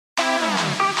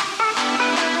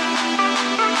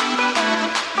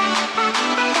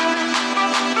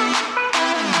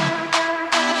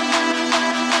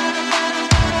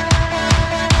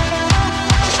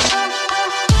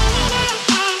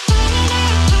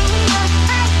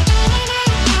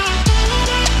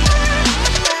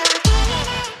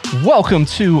Welcome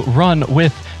to Run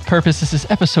with Purpose. This is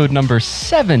episode number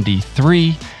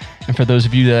 73. And for those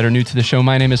of you that are new to the show,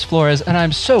 my name is Flores, and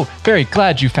I'm so very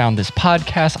glad you found this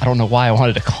podcast. I don't know why I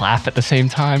wanted to clap at the same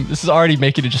time. This is already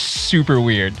making it just super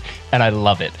weird, and I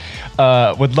love it.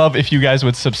 Would love if you guys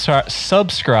would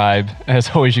subscribe. As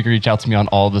always, you can reach out to me on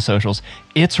all the socials.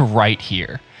 It's right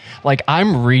here. Like,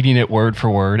 I'm reading it word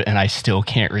for word, and I still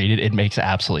can't read it. It makes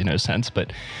absolutely no sense.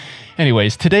 But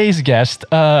anyways, today's guest,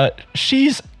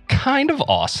 she's kind of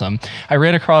awesome. I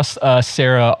ran across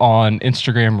Sarah on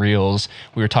Instagram Reels.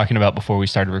 We were talking about before we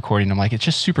started recording. I'm like, it's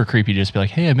just super creepy to just be like,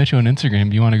 hey, I met you on Instagram.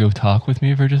 Do you want to go talk with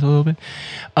me for just a little bit?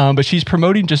 But she's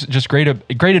promoting just great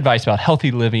advice about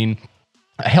healthy living,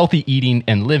 healthy eating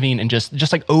and living, and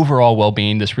just like overall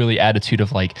well-being. This really attitude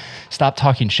of like, stop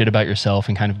talking shit about yourself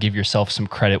and kind of give yourself some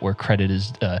credit where credit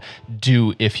is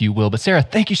due, if you will. But Sarah,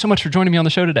 thank you so much for joining me on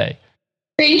the show today.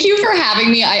 Thank you for having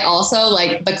me. I also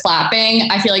like the clapping.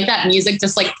 I feel like that music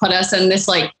just like put us in this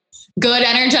like good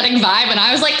energetic vibe, and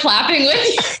I was like clapping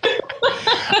with you.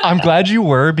 I'm glad you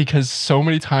were, because so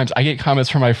many times I get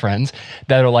comments from my friends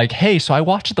that are like, hey, so I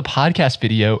watched the podcast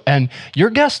video and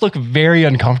your guests look very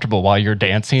uncomfortable while you're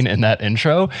dancing in that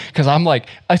intro. Because I'm like,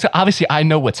 obviously I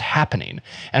know what's happening,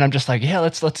 and I'm just like, yeah,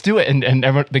 let's do it. And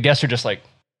everyone, the guests are just like,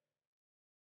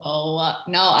 oh,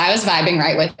 no, I was vibing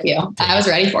right with you. I was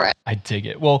ready for it. I dig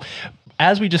it. Well,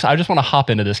 I just want to hop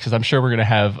into this because I'm sure we're going to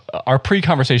have our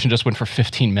pre-conversation just went for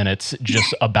 15 minutes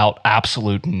just about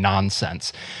absolute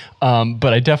nonsense.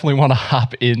 But I definitely want to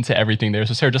hop into everything there.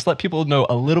 So Sarah, just let people know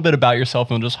a little bit about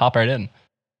yourself and we'll just hop right in.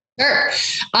 Sure.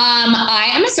 I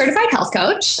am a certified health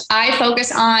coach. I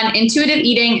focus on intuitive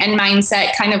eating and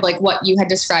mindset, kind of like what you had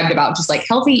described about just like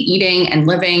healthy eating and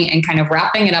living and kind of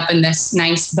wrapping it up in this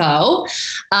nice bow.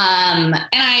 And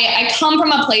I come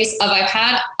from a place of, I've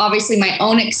had obviously my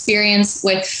own experience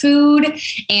with food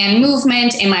and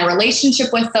movement and my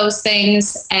relationship with those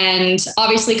things. And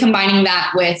obviously combining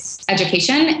that with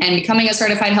education and becoming a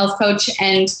certified health coach.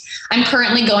 And I'm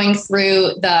currently going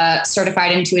through the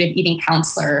certified intuitive eating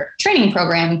counselor training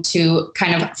program to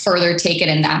kind of further take it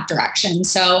in that direction.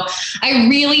 So I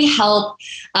really help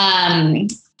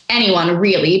anyone,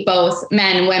 really, both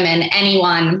men, women,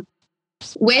 anyone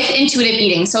with intuitive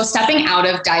eating. So stepping out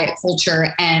of diet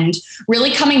culture and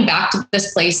really coming back to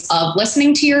this place of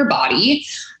listening to your body,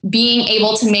 being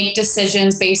able to make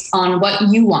decisions based on what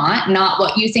you want, not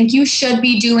what you think you should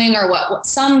be doing or what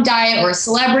some diet or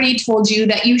celebrity told you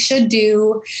that you should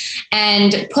do,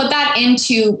 and put that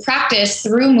into practice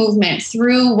through movement,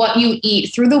 through what you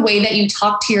eat, through the way that you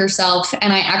talk to yourself.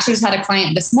 And I actually just had a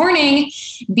client this morning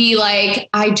be like,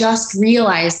 I just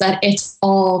realized that it's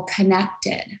all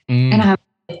connected. And I'm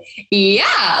like,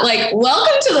 yeah, like,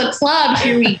 welcome to the club.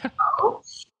 Here we go.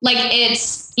 Like,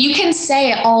 you can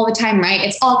say it all the time, right?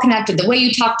 It's all connected. The way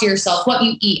you talk to yourself, what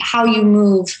you eat, how you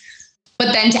move,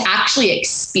 but then to actually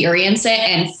experience it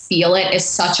and feel it is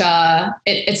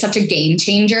it's such a game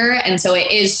changer. And so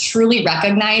it is truly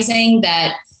recognizing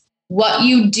that what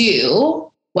you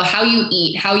do, how you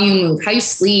eat, how you move, how you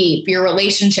sleep, your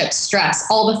relationships, stress,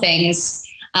 all the things,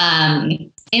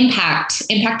 impact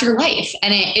your life.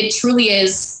 And it truly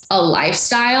is a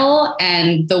lifestyle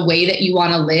and the way that you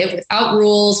want to live without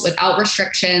rules, without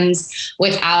restrictions,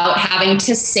 without having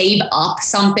to save up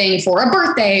something for a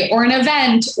birthday or an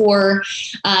event or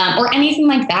anything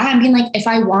like that. And being like, if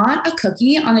I want a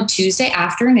cookie on a Tuesday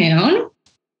afternoon,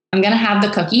 I'm going to have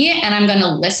the cookie and I'm going to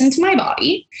listen to my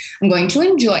body. I'm going to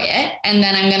enjoy it. And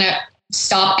then I'm going to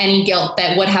stop any guilt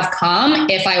that would have come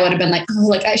if I would have been like, oh,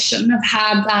 like I shouldn't have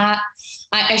had that.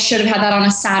 I should have had that on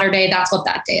a Saturday. That's what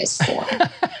that day is for.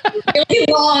 Really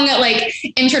long, like,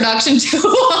 introduction to who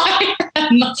I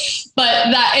am,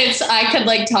 but I could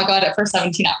like talk about it for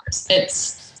 17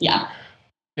 hours. Yeah.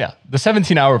 The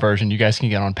 17-hour version you guys can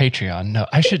get on Patreon. No,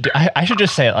 I should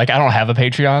just say it. Like, I don't have a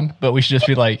Patreon, but we should just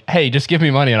be like, hey, just give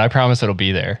me money and I promise it'll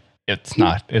be there. It's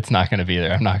not going to be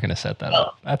there. I'm not going to set that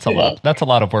up. That's a lot. That's a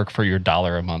lot of work for your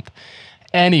 $1 a month.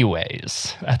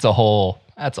 Anyways, that's a whole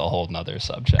nother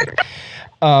subject.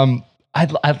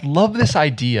 I love this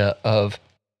idea of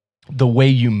the way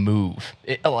you move,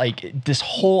 like this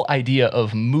whole idea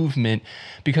of movement,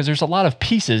 because there's a lot of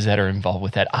pieces that are involved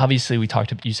with that. Obviously,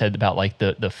 you said about like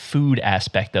the food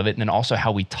aspect of it, and then also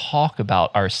how we talk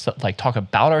about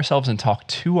ourselves and talk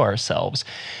to ourselves,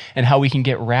 and how we can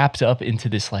get wrapped up into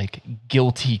this like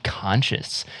guilty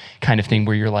conscious kind of thing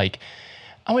where you're like,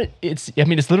 it's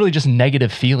literally just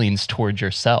negative feelings towards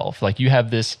yourself. Like you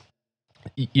have this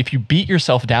if you beat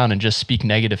yourself down and just speak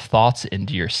negative thoughts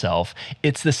into yourself,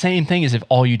 it's the same thing as if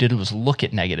all you did was look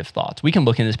at negative thoughts. We can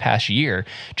look in this past year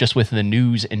just with the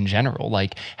news in general,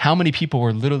 like how many people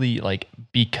were literally like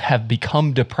have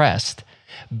become depressed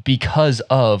because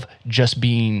of just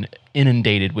being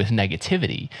inundated with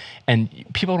negativity. And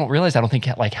people don't realize, I don't think,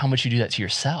 like how much you do that to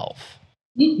yourself.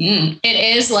 Mm-hmm.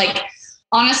 It is like,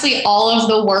 honestly, all of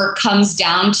the work comes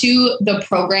down to the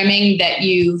programming that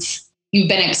you've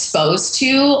been exposed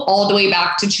to all the way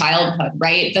back to childhood,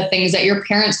 right? The things that your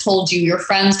parents told you, your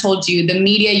friends told you, the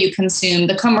media you consumed,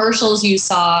 the commercials you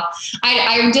saw.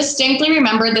 I distinctly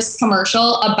remember this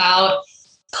commercial about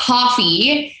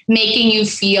coffee making you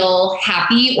feel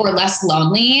happy or less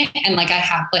lonely. And like, I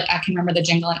can remember the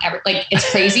jingle and like,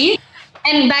 it's crazy.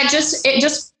 And it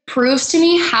just proves to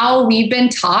me how we've been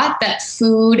taught that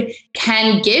food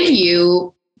can give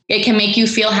you, it can make you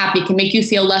feel happy, can make you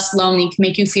feel less lonely, can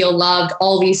make you feel loved,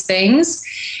 all these things.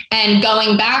 And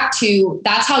going back to,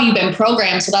 that's how you've been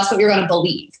programmed. So that's what you're going to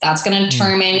believe. That's going to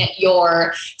determine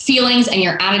your feelings and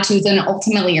your attitudes and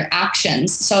ultimately your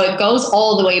actions. So it goes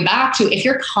all the way back to, if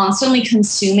you're constantly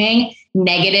consuming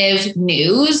negative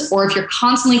news, or if you're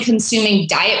constantly consuming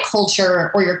diet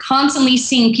culture, or you're constantly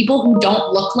seeing people who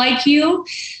don't look like you,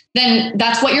 then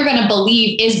that's what you're going to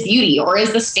believe is beauty, or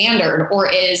is the standard,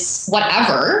 or is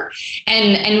whatever.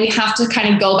 And we have to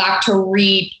kind of go back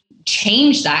to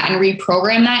change that and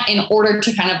reprogram that in order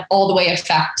to kind of all the way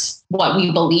affect what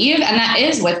we believe. And that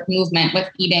is with movement, with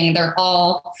eating.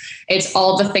 It's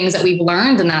all the things that we've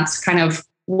learned. And that's kind of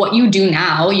what you do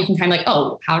now. You can kind of like,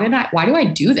 oh, why do I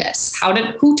do this?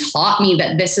 Who taught me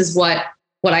that this is what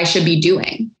I should be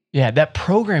doing? Yeah, that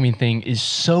programming thing is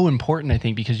so important, I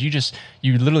think, because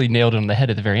you literally nailed it on the head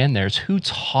at the very end there. It's who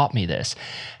taught me this?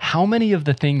 How many of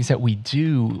the things that we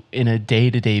do in a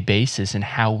day-to-day basis and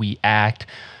how we act,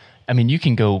 I mean, you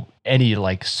can go any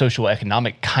like social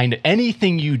economic kind of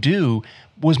anything you do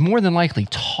was more than likely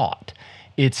taught.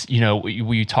 It's,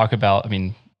 we talk about, I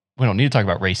mean, we don't need to talk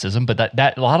about racism, but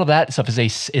that a lot of that stuff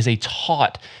is a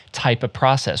taught type of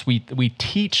process. We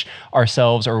teach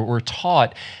ourselves, or we're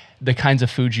taught the kinds of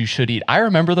foods you should eat. I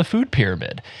remember the food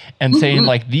pyramid and saying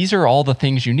like, these are all the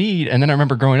things you need. And then I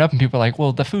remember growing up and people are like,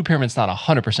 well, the food pyramid's not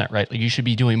 100% right. Like you should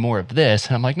be doing more of this.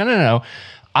 And I'm like, no.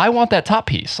 I want that top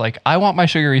piece. Like I want my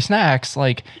sugary snacks.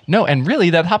 Like, no. And really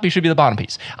that top piece should be the bottom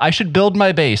piece. I should build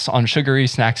my base on sugary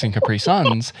snacks and Capri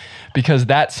Suns because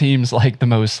that seems like the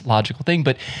most logical thing.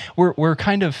 But we're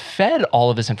kind of fed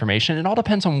all of this information. It all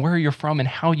depends on where you're from and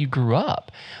how you grew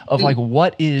up, of like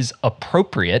what is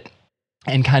appropriate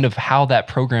and kind of how that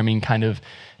programming kind of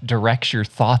directs your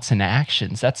thoughts and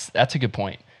actions. That's a good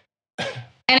point.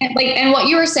 And what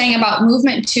you were saying about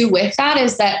movement too with that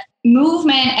is that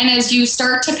movement, and as you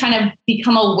start to kind of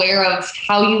become aware of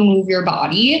how you move your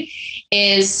body,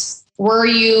 were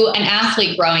you an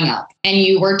athlete growing up and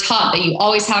you were taught that you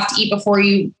always have to eat before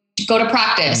you go to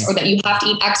practice, or that you have to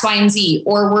eat X, Y, and Z?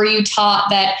 Or were you taught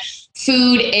that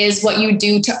food is what you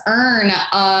do to earn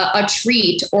a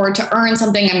treat, or to earn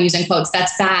something, I'm using quotes,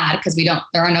 that's bad, because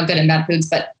there are no good and bad foods,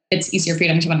 but it's easier for you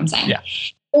to understand what I'm saying. Yeah.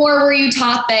 Or were you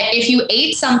taught that if you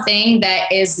ate something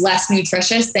that is less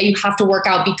nutritious, that you have to work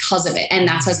out because of it, and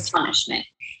that's as punishment?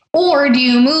 Or do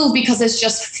you move because it's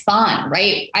just fun,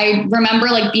 right? I remember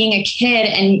like being a kid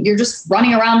and you're just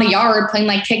running around the yard playing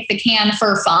like kick the can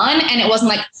for fun. And it wasn't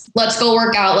like, let's go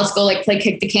work out. Let's go like play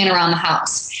kick the can around the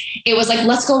house. It was like,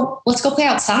 let's go play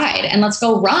outside and let's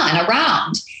go run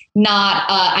around. Not,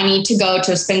 I need to go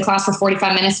to a spin class for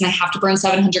 45 minutes and I have to burn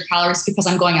 700 calories because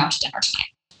I'm going out to dinner tonight.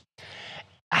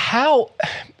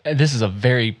 This is a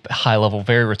very high level,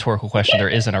 very rhetorical question. There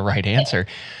isn't a right answer,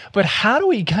 but how do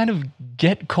we kind of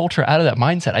get culture out of that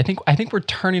mindset? I think we're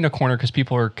turning a corner because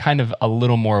people are kind of a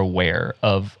little more aware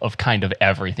of kind of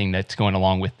everything that's going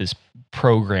along with this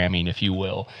programming, if you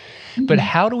will. Mm-hmm. But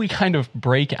how do we kind of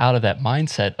break out of that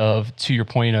mindset of, to your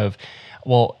point of,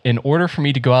 well, in order for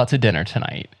me to go out to dinner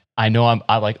tonight, I know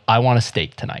I want a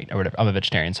steak tonight or whatever. I'm a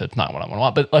vegetarian, so it's not what I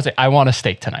want, but let's say I want a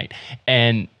steak tonight.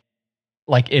 And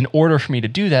like, in order for me to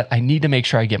do that, I need to make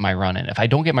sure I get my run in. If I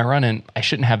don't get my run in, I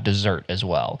shouldn't have dessert as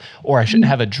well. Or I shouldn't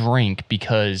have a drink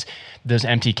because those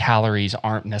empty calories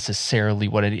aren't necessarily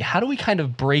what I need. How do we kind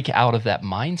of break out of that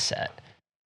mindset?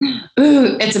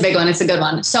 Ooh, it's a big one. It's a good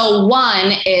one. So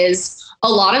one is, a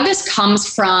lot of this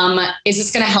comes from, is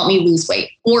this going to help me lose weight?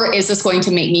 Or is this going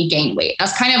to make me gain weight?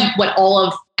 That's kind of what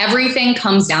everything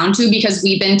comes down to, because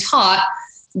we've been taught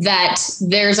that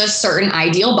there's a certain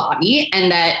ideal body and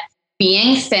that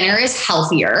being thinner is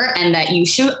healthier and that you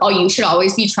should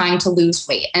always be trying to lose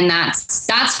weight. And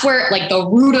that's where like the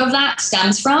root of that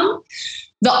stems from.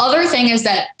 The other thing is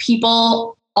that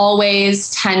people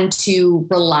always tend to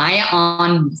rely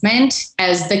on movement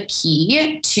as the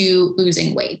key to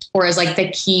losing weight or as like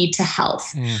the key to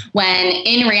health. When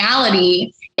in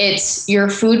reality, it's your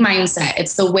food mindset.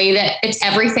 It's the way that it's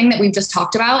everything that we've just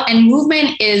talked about. And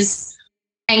movement is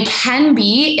and can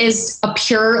be is a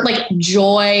pure like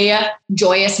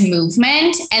joyous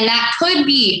movement. And that could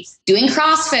be doing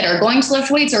CrossFit or going to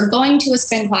lift weights or going to a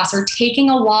spin class or taking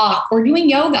a walk or doing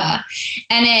yoga.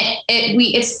 And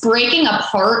it's breaking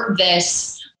apart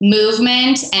this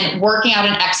movement and working out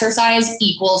and exercise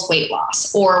equals weight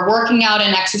loss, or working out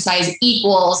and exercise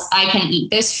equals I can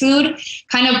eat this food,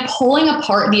 kind of pulling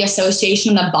apart the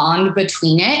association, the bond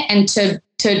between it, and to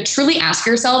truly ask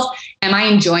yourself, am I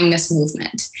enjoying this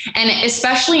movement? And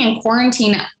especially in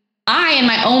quarantine,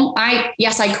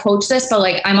 yes, I coach this, but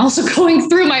like I'm also going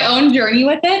through my own journey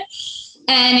with it.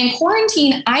 And in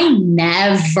quarantine, I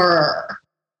never,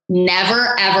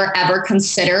 ever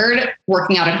considered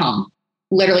working out at home.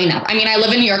 Literally never. I mean, I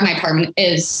live in New York. My apartment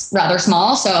is rather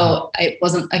small, so it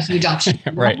wasn't a huge option.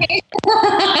 Right.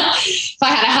 If I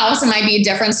had a house, it might be a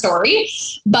different story,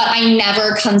 but I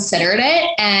never considered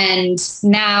it. And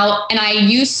I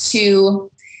used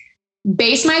to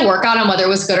base my workout on whether it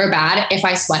was good or bad if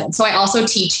I sweated. So I also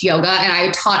teach yoga, and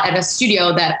I taught at a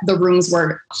studio that the rooms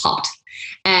were hot.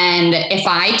 And if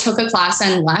I took a class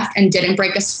and left and didn't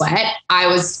break a sweat, I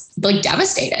was like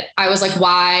devastated. I was like,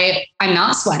 why? I'm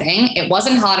not sweating. It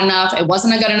wasn't hot enough. It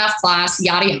wasn't a good enough class,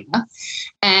 yada, yada.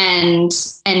 And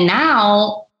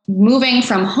now moving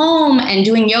from home and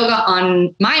doing yoga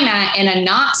on my mat in a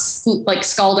not like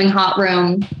scalding hot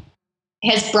room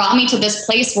has brought me to this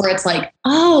place where it's like,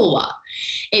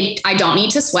 I don't need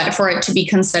to sweat for it to be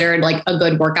considered like a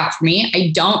good workout for me.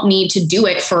 I don't need to do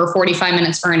it for 45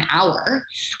 minutes or an hour.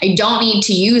 I don't need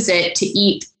to use it to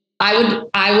eat. I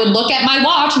would look at my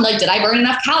watch and like, did I burn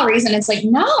enough calories? And it's like,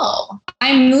 no,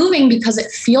 I'm moving because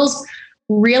it feels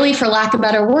really, for lack of a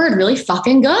better word, really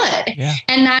fucking good. Yeah.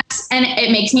 And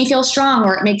it makes me feel strong,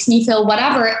 or it makes me feel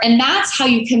whatever. And that's how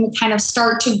you can kind of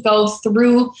start to go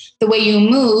through the way you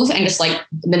move. And just like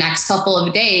the next couple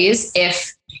of days,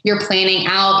 if you're planning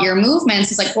out your movements,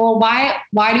 it's like, well, why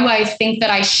do I think that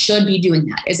I should be doing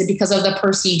that? Is it because of the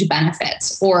perceived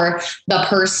benefits, or the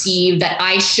perceived that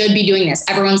I should be doing this?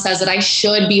 Everyone says that I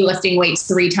should be lifting weights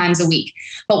 3 times a week.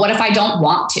 But what if I don't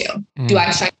want to? Should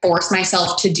I force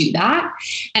myself to do that?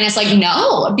 And it's like,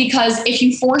 no, because if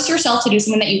you force yourself to do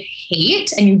something that you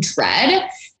hate and you dread,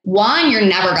 1, you're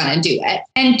never going to do it.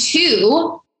 And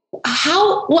 2,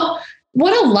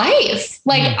 what a life.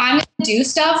 Like I'm going to do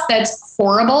stuff that's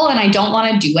horrible and I don't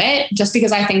want to do it just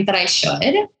because I think that I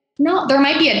should. No, there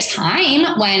might be a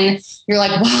time when you're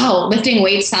like, wow, lifting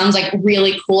weights sounds like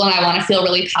really cool and I want to feel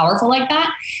really powerful like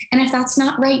that. And if that's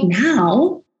not right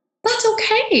now, that's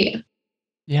okay.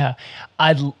 Yeah.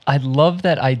 I'd love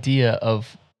that idea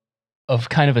of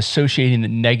kind of associating the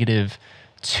negative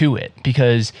to it,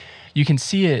 because you can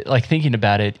see it, like thinking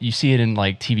about it, you see it in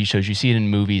like TV shows, you see it in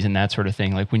movies and that sort of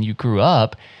thing. Like when you grew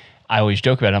up, I always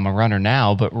joke about it, I'm a runner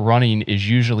now, but running is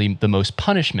usually the most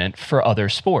punishment for other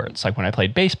sports. Like when I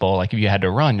played baseball, like if you had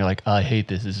to run, you're like, oh, I hate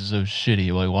this. This is so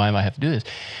shitty. Like, why am I have to do this?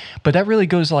 But that really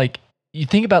goes like, you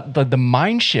think about the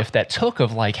mind shift that took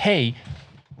of like, hey,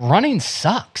 running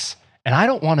sucks and I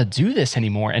don't want to do this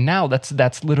anymore. And now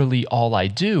that's literally all I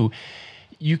do.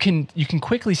 You can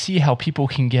quickly see how people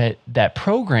can get that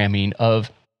programming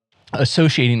of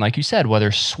associating, like you said,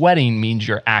 whether sweating means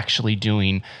you're actually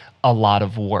doing a lot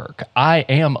of work. I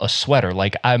am a sweater.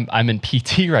 Like I'm in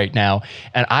PT right now,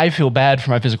 and I feel bad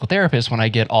for my physical therapist when I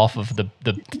get off of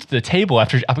the table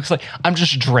after, because like I'm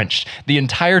just drenched. The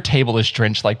entire table is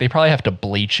drenched. Like they probably have to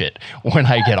bleach it when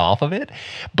I get off of it.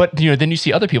 But then you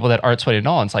see other people that aren't sweating at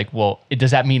all. And it's like, well,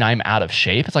 does that mean I'm out of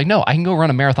shape? It's like, no, I can go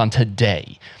run a marathon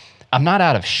today. I'm not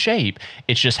out of shape.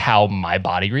 It's just how my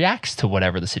body reacts to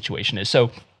whatever the situation is.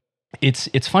 So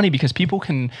it's funny because people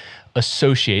can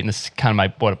associate, and this is kind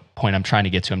of what point I'm trying to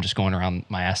get to. I'm just going around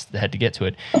my ass the head to get to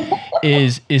it.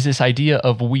 is this idea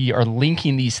of we are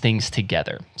linking these things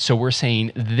together. So we're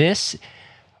saying this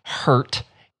hurt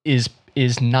is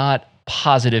not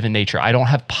positive in nature. I don't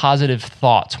have positive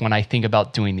thoughts when I think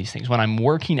about doing these things. When I'm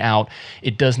working out,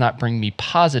 it does not bring me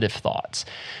positive thoughts.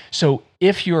 So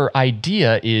if your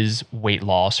idea is weight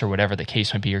loss or whatever the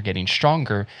case might be, or getting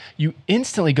stronger, you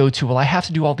instantly go to, well, I have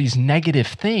to do all these negative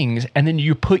things. And then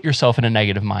you put yourself in a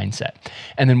negative mindset.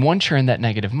 And then once you're in that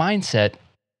negative mindset,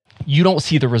 you don't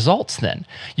see the results then.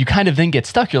 You kind of then get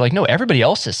stuck. You're like, no, everybody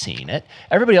else is seeing it.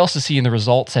 Everybody else is seeing the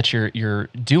results that you're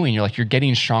doing. You're like, you're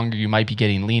getting stronger, you might be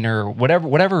getting leaner,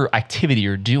 whatever activity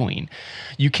you're doing.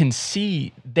 They can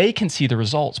see the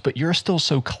results, but you're still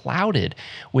so clouded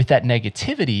with that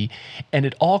negativity. And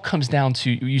it all comes down to,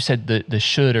 you said the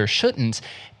should or shouldn't,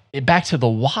 back to the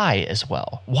why as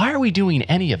well. Why are we doing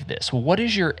any of this? Well, what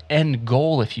is your end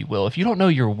goal, if you will? If you don't know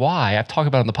your why, I've talked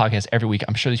about it on the podcast every week.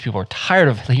 I'm sure these people are tired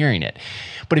of hearing it.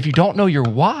 But if you don't know your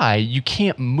why, you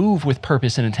can't move with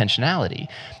purpose and intentionality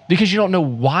because you don't know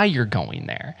why you're going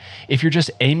there. If you're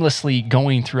just aimlessly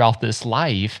going throughout this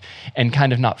life and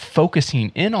kind of not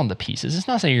focusing in on the pieces, it's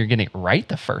not saying you're getting it right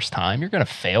the first time. You're going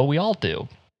to fail. We all do.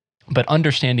 But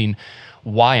understanding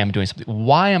why I'm doing something.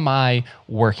 Why am I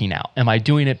working out? Am I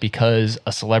doing it because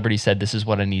a celebrity said this is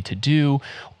what I need to do?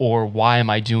 Or why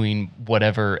am I doing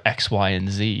whatever X, Y,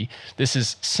 and Z? This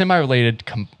is semi-related,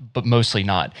 but mostly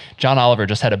not. John Oliver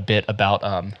just had a bit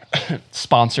about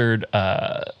sponsored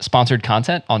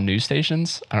content on news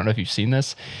stations. I don't know if you've seen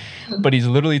this, but he's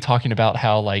literally talking about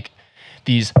how like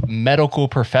these medical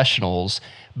professionals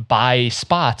buy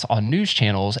spots on news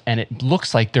channels and it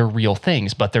looks like they're real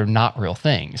things, but they're not real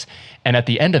things. And at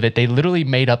the end of it, they literally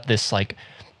made up this, like,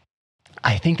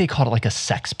 I think they called it like a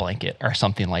sex blanket or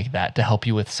something like that to help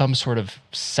you with some sort of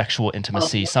sexual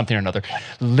intimacy, something or another.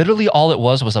 Literally all it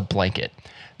was a blanket.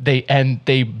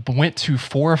 They went to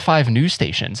 4 or 5 news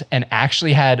stations and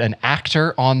actually had an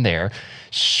actor on there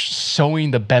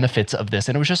showing the benefits of this.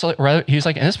 And it was just like, he was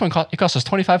like, and this one it cost us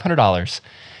 $2,500.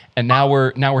 And now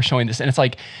we're showing this. And it's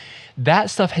like, that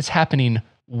stuff is happening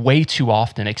way too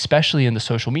often, especially in the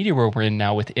social media world we're in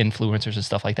now with influencers and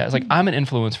stuff like that. It's like, I'm an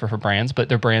influencer for brands, but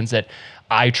they're brands that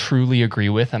I truly agree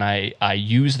with and I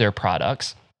use their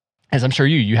products. As I'm sure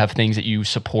you have things that you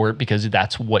support because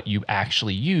that's what you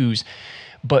actually use.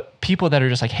 But people that are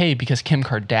just like, hey, because Kim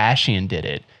Kardashian did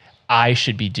it, I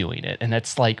should be doing it. And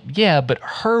that's like, yeah, but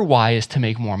her why is to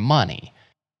make more money.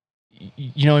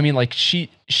 You know what I mean? Like she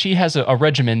has a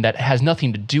regimen that has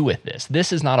nothing to do with this.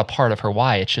 This is not a part of her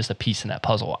why. It's just a piece in that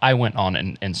puzzle. I went on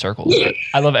in circles.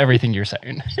 I love everything you're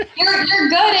saying. You're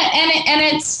good,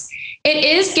 and it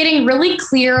is getting really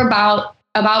clear about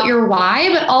your why,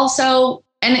 but also,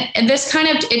 and this kind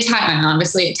of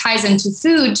it ties into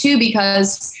food too,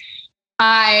 because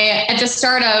at the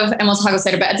start of, and we'll talk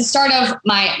about it, but at the start of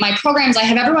my programs, I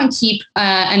have everyone keep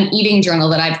an eating journal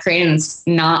that I've created. And it's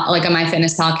not like a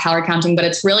MyFitnessPal calorie counting, but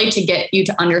it's really to get you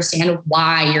to understand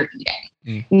why you're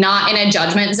eating. Not in a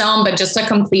judgment zone, but just a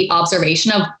complete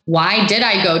observation of why did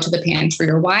I go to the pantry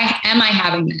or why am I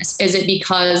having this? Is it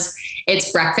because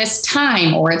it's breakfast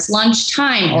time or it's lunch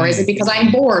time, or is it because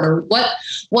I'm bored, or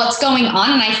what's going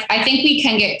on? And I think we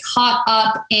can get caught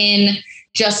up in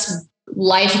just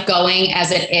life going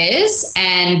as it is,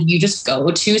 and you just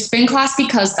go to spin class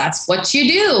because that's what you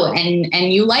do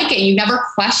and you like it. You never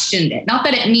questioned it. Not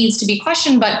that it needs to be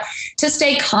questioned, but to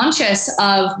stay conscious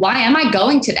of, why am I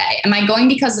going today? Am I going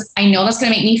because I know that's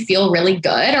going to make me feel really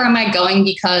good? Or am I going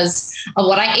because of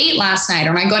what I ate last night?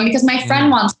 Or am I going because my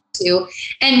friend wants to?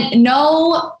 And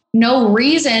no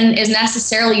reason is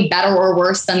necessarily better or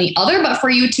worse than the other, but for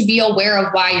you to be aware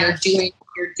of why you're doing what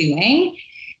you're doing.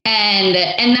 And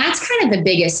that's kind of the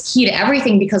biggest key to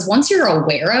everything, because once you're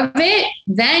aware of it,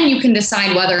 then you can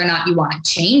decide whether or not you want to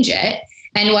change it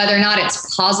and whether or not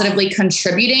it's positively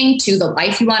contributing to the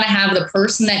life you want to have, the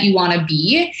person that you want to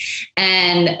be.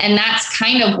 And that's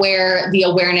kind of where the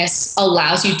awareness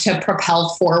allows you to propel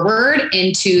forward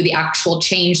into the actual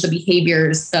change, the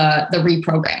behaviors, the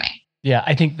reprogramming. Yeah,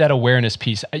 I think that awareness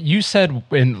piece, you said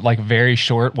in like very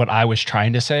short what I was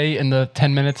trying to say in the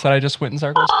 10 minutes that I just went in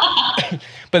circles.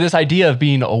 But this idea of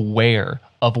being aware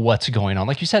of what's going on.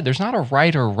 Like you said, there's not a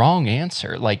right or wrong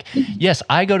answer. Like, yes,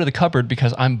 I go to the cupboard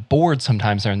because I'm bored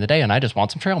sometimes during the day and I just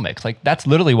want some trail mix. Like, that's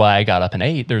literally why I got up and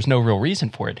ate. There's no real reason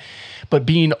for it. But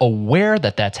being aware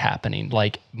that that's happening,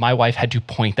 like my wife had to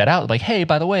point that out. Like, hey,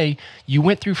 by the way, you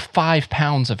went through 5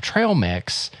 pounds of trail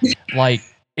mix, like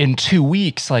in 2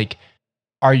 weeks, like,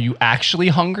 are you actually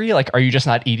hungry? Like, are you just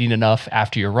not eating enough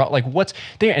after your run? Like, what's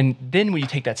there? And then when you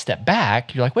take that step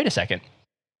back, you're like, wait a second.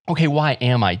 Okay, why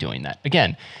am I doing that?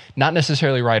 Again, not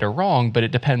necessarily right or wrong, but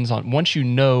it depends on, once you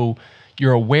know,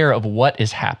 you're aware of what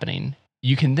is happening,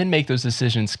 you can then make those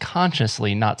decisions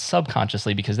consciously, not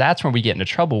subconsciously, because that's where we get into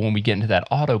trouble, when we get into that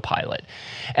autopilot.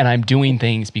 And I'm doing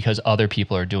things because other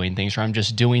people are doing things, or I'm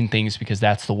just doing things because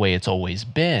that's the way it's always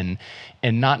been,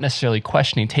 and not necessarily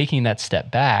questioning, taking that step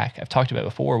back. I've talked about it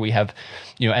before. We have,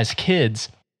 as kids,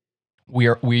 we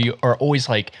are always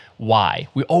like, why?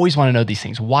 We always want to know these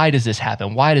things. Why does this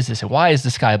happen? Why does this? Why is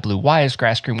the sky blue? Why is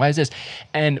grass green? Why is this?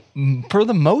 And for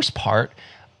the most part,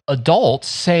 adults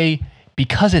say,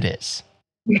 because it is.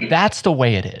 That's the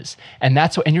way it is. And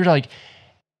that's what, and you're like,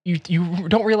 you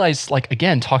don't realize, like,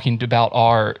 again, talking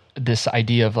about this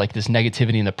idea of like this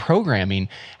negativity in the programming,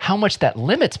 how much that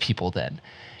limits people then,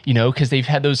 because they've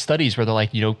had those studies where they're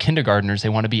like, kindergartners, they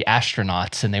want to be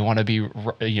astronauts and they want to be,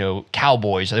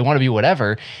 cowboys, or they want to be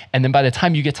whatever. And then by the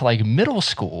time you get to like middle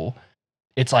school,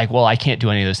 it's like, well, I can't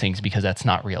do any of those things because that's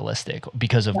not realistic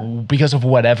because of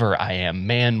whatever I am,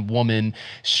 man, woman,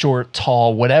 short,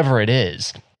 tall, whatever it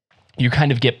is. You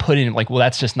kind of get put in like, well,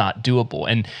 that's just not doable.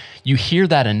 And you hear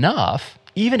that enough,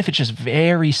 even if it's just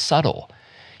very subtle.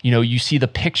 You see the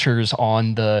pictures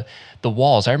on the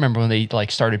walls. I remember when they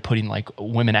like started putting like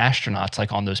women astronauts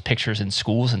like on those pictures in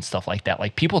schools and stuff like that.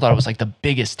 Like people thought it was like the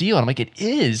biggest deal. And I'm like, it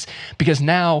is, because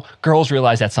now girls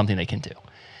realize that's something they can do.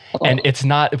 And it's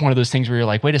not one of those things where you're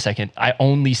like, wait a second, I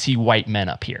only see white men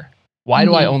up here. Why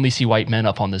do I only see white men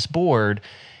up on this board?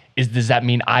 Does that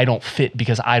mean I don't fit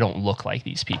because I don't look like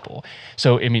these people?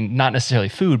 So, I mean, not necessarily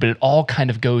food, but it all kind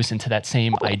of goes into that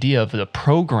same idea of the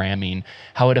programming,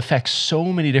 how it affects so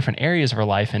many different areas of our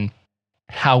life and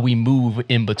how we move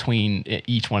in between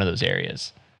each one of those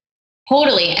areas.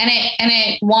 Totally.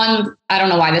 And one, I don't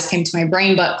know why this came to my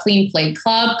brain, but Clean Plate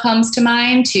Club comes to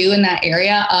mind too, in that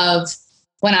area of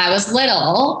when I was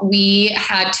little, we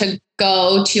had to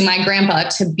go to my grandpa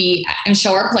to be and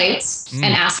show our plates and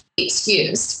ask to be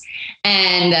excused.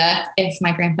 And if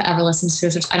my grandpa ever listens to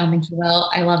this, which I don't think he will,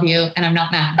 I love you and I'm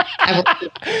not mad. I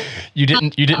will. You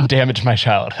didn't damage my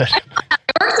childhood. I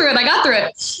worked through it. I got through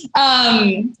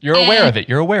it. You're aware of it.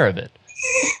 You're aware of it.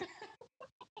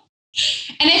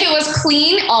 And if it was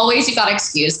clean, always you got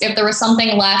excused. If there was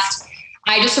something left,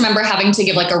 I just remember having to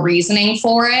give like a reasoning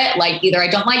for it. Like either I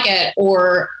don't like it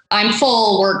or I'm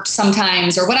full, worked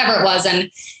sometimes, or whatever it was. And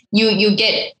you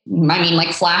get,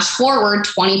 like flash forward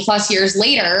 20 plus years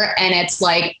later, and it's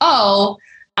like, oh,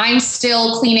 I'm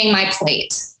still cleaning my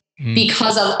plate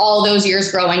because of all those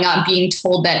years growing up being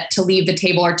told that to leave the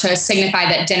table or to signify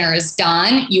that dinner is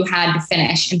done, you had to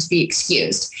finish and to be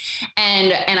excused.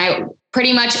 And I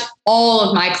pretty much all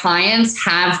of my clients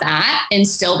have that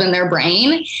instilled in their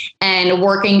brain, and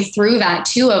working through that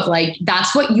too, of like,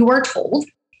 that's what you were told.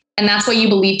 And that's what you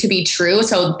believe to be true.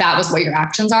 So that was what your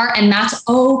actions are. And that's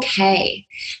okay.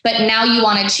 But now you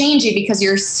want to change it because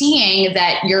you're seeing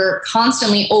that you're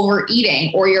constantly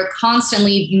overeating, or you're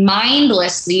constantly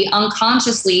mindlessly,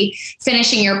 unconsciously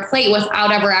finishing your plate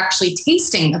without ever actually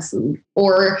tasting the food.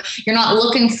 Or you're not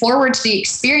looking forward to the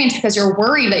experience because you're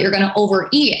worried that you're going to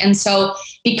overeat. And so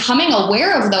becoming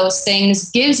aware of those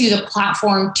things gives you the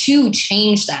platform to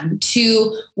change them,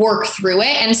 to work through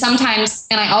it. And sometimes,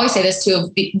 and I always say this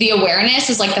too, the awareness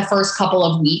is like the first couple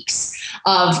of weeks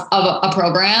of a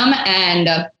program. And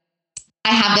I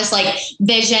have this like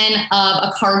vision of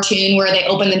a cartoon where they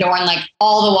open the door and like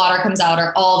all the water comes out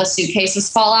or all the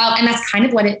suitcases fall out. And that's kind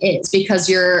of what it is, because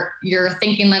you're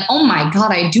thinking like, oh my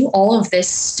God, I do all of this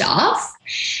stuff.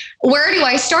 Where do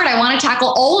I start? I want to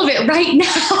tackle all of it right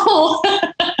now.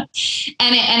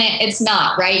 and it's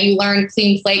not, right? You learned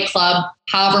Clean Plate Club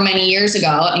however many years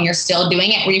ago, and you're still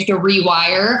doing it, where you have to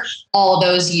rewire all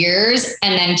those years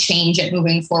and then change it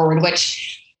moving forward,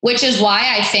 which is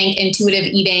why I think intuitive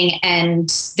eating and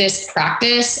this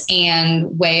practice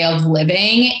and way of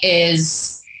living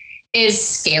is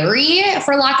scary,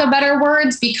 for lack of better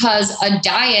words, because a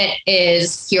diet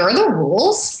is, here are the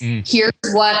rules, here's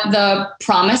what the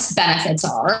promised benefits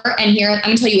are, and here I'm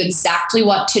gonna tell you exactly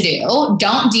what to do.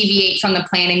 Don't deviate from the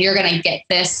plan and you're gonna get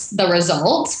the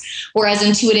results. Whereas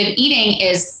intuitive eating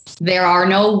is, there are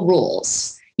no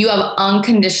rules. You have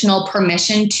unconditional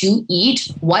permission to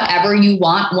eat whatever you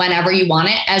want, whenever you want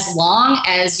it, as long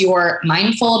as you're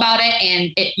mindful about it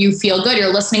and you feel good,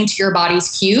 you're listening to your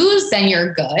body's cues, then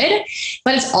you're good.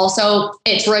 But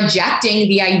it's rejecting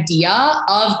the idea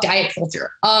of diet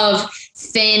culture, of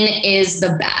thin is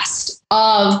the best,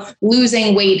 of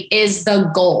losing weight is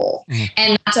the goal.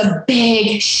 And that's a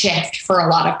big shift for a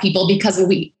lot of people, because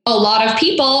a lot of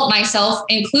people, myself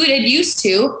included,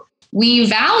 we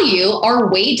value our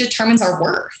weight determines our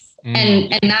worth. And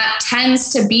that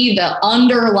tends to be the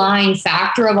underlying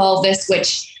factor of all this,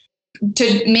 which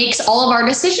makes all of our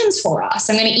decisions for us.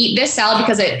 I'm going to eat this salad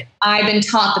because I've been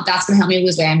taught that that's going to help me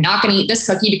lose weight. I'm not going to eat this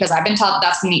cookie because I've been taught that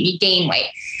that's going to make me gain weight.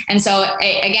 And so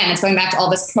again, it's going back to all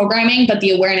this programming, but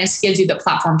the awareness gives you the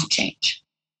platform to change.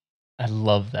 I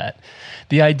love that.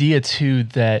 The idea too,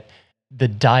 that the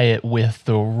diet with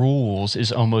the rules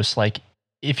is almost like,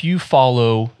 if you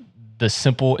follow the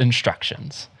simple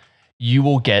instructions, you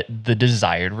will get the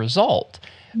desired result.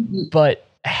 But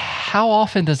how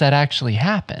often does that actually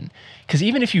happen? Because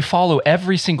even if you follow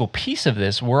every single piece of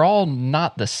this, we're all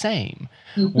not the same.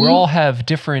 We all have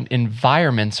different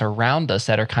environments around us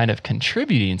that are kind of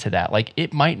contributing to that. Like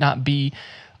it might not be,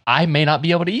 I may not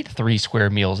be able to eat 3 square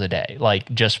meals a day, like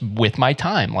just with my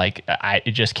time. Like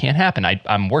it just can't happen.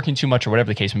 I'm working too much or whatever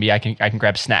the case may be. I can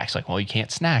grab snacks. Like, well, you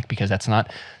can't snack because it's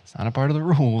not a part of the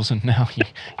rules. And now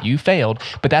you failed.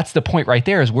 But that's the point right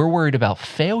there, is we're worried about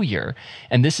failure.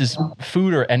 And this is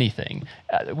food or anything.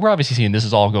 We're obviously seeing this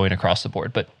is all going across the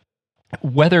board, but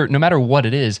no matter what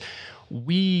it is,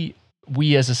 we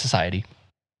as a society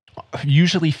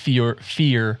usually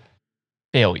fear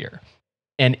failure.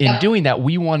 And in doing that,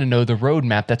 we want to know the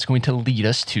roadmap that's going to lead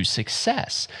us to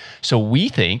success. So we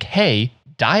think, hey,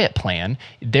 diet plan,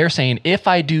 they're saying, if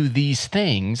I do these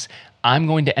things, I'm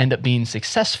going to end up being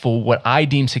successful. What I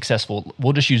deem successful,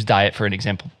 we'll just use diet for an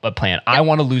example, a plan. I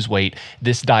want to lose weight.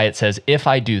 This diet says, if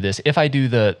I do this, if I do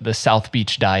the South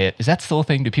Beach diet, is that still a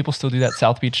thing? Do people still do that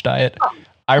South Beach diet?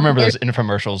 I remember those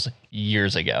infomercials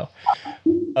years ago.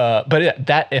 But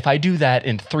that if I do that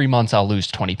in 3 months, I'll lose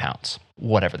 20 pounds,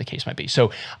 whatever the case might be.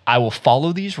 So I will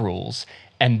follow these rules,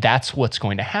 and that's what's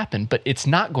going to happen. But it's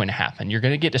not going to happen. You're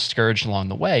going to get discouraged along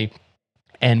the way.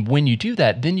 And when you do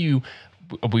that, then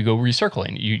we go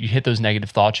recircling. You hit those negative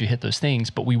thoughts, you hit those things.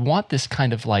 But we want this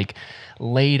kind of like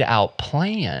laid out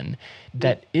plan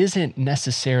that isn't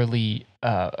necessarily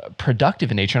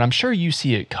productive in nature. And I'm sure you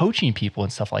see it coaching people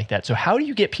and stuff like that. So how do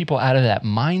you get people out of that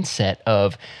mindset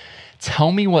of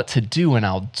tell me what to do and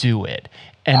I'll do it,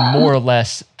 and more or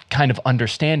less kind of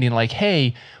understanding like,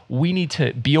 hey, we need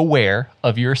to be aware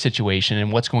of your situation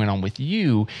and what's going on with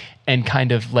you and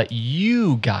kind of let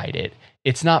you guide it.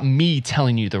 It's not me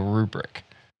telling you the rubric.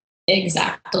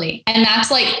 Exactly. And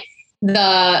that's like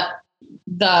the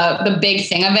big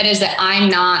thing of it, is that I'm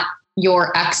not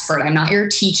your expert. I'm not your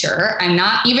teacher. I'm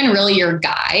not even really your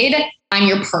guide. I'm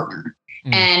your partner.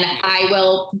 And I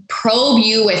will probe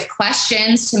you with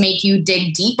questions to make you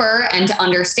dig deeper and to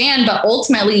understand. But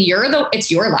ultimately,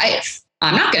 it's your life.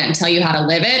 I'm not going to tell you how to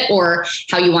live it or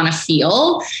how you want to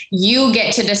feel. You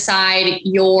get to decide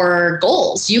your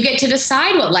goals. You get to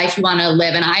decide what life you want to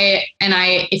live. And I,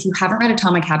 if you haven't read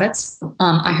Atomic Habits,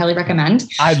 I highly recommend.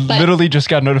 Literally just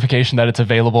got a notification that it's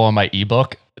available on my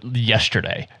ebook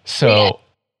yesterday. So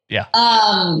yeah.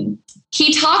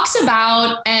 He talks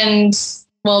about, and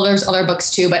well, there's other books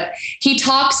too, but he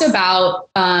talks about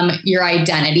your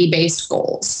identity-based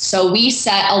goals. So we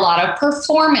set a lot of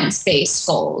performance-based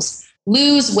goals: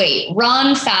 lose weight,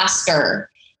 run faster,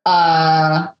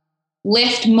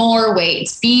 lift more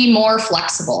weights, be more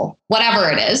flexible, whatever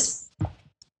it is.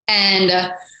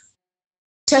 And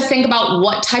to think about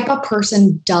what type of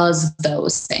person does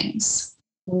those things.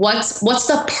 What's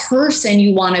the person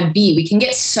you want to be? We can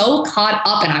get so caught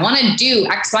up in, I want to do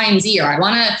X, Y, and Z, or I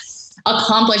want to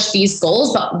accomplish these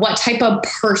goals, but what type of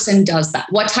person does that?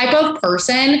 What type of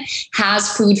person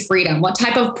has food freedom? What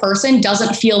type of person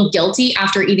doesn't feel guilty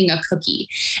after eating a cookie?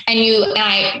 And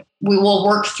we will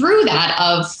work through that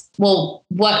of, well,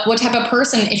 what type of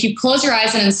person, if you close your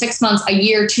eyes and in 6 months, a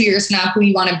year, 2 years from now, who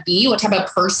you want to be, what type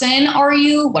of person are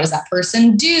you? What does that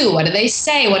person do? What do they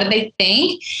say? What do they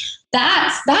think?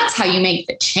 That's how you make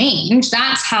the change.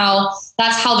 That's how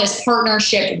this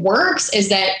partnership works, is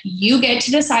that you get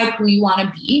to decide who you want to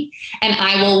be. And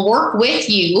I will work with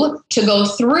you to go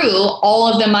through all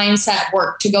of the mindset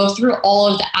work, to go through all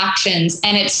of the actions.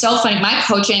 And it's so funny. My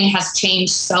coaching has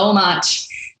changed so much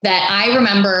that I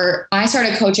remember I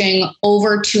started coaching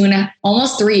over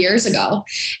almost 3 years ago.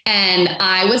 And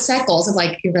I would set goals of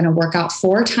like, you're going to work out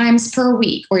 4 times per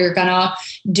week, or you're going to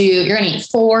eat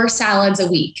 4 salads a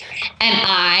week. And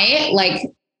I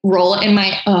like roll it in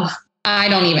my, I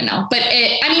don't even know, but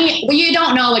you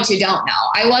don't know what you don't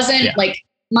know. I wasn't like,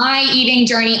 my eating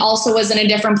journey also was in a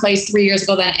different place 3 years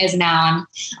ago than it is now. And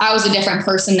I was a different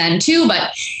person then too,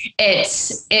 but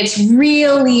it's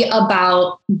really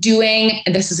about doing,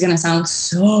 this is going to sound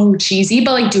so cheesy,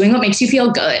 but like doing what makes you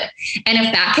feel good. And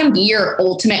if that can be your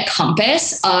ultimate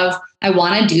compass of, I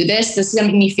want to do this is going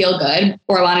to make me feel good,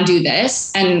 or I want to do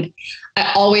this. And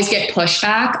I always get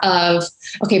pushback of,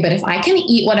 okay, but if I can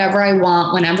eat whatever I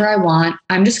want, whenever I want,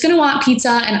 I'm just going to want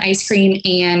pizza and ice cream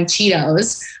and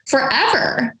Cheetos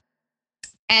forever.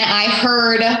 And I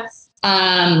heard,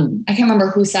 I can't remember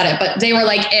who said it, but they were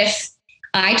like, if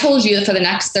I told you that for the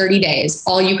next 30 days,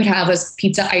 all you could have was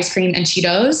pizza, ice cream, and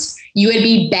Cheetos, you would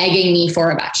be begging me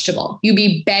for a vegetable. You'd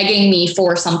be begging me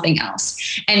for something else.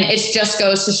 And it just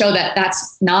goes to show that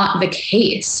that's not the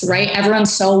case, right?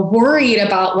 Everyone's so worried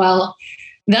about, well,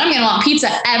 then I'm going to want pizza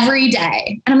every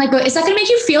day. And I'm like, but is that going to make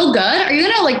you feel good? Are you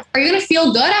going to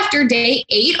feel good after day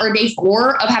 8 or day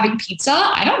 4 of having pizza?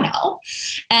 I don't know.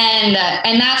 And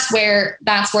that's where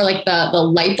like the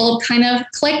light bulb kind of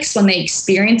clicks when they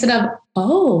experience it of,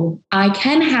 oh, I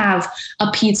can have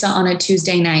a pizza on a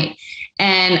Tuesday night.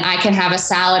 And I can have a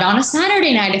salad on a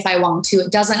Saturday night if I want to.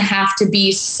 It doesn't have to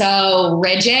be so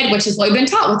rigid, which is what we've been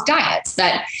taught with diets,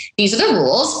 that these are the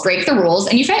rules, break the rules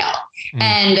and you fail.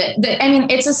 And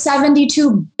it's a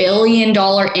 $72 billion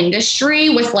industry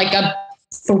with like a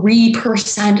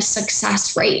 3%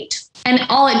 success rate. And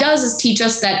all it does is teach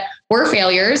us that we're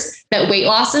failures, that weight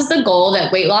loss is the goal,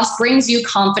 that weight loss brings you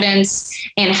confidence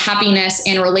and happiness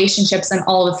and relationships and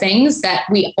all the things that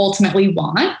we ultimately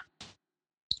want.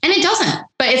 And it doesn't.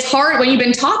 But it's hard when you've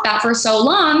been taught that for so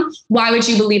long. Why would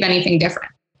you believe anything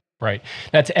different? Right.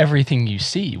 That's everything you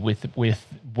see with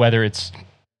whether it's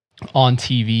on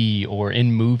TV or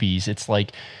in movies. It's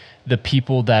like the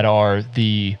people that are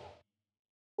the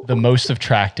most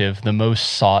attractive, the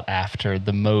most sought after,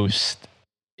 the most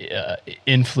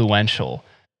influential.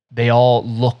 They all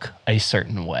look a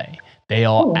certain way. They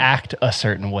all act a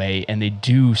certain way, and they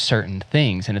do certain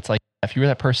things. And it's like, if you were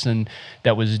that person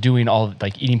that was doing all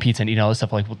like eating pizza and eating all this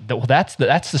stuff, like, well, that's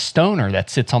the stoner that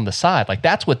sits on the side. Like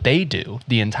that's what they do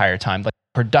the entire time. Like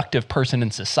a productive person in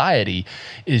society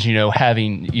is,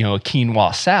 having, a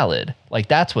quinoa salad. Like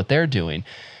that's what they're doing.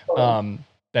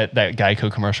 That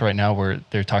Geico commercial right now where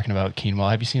they're talking about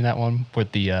quinoa. Have you seen that one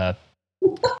with the,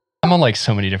 I'm on like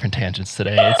so many different tangents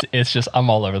today. It's just, I'm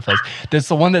all over the place. There's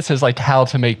the one that says like how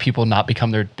to make people not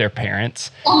become their parents.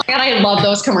 Oh my God, I love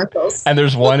those commercials. And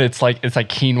there's one, it's like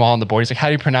quinoa on the board. He's like, how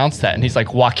do you pronounce that? And he's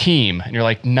like, Joaquin. And you're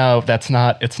like, no, it's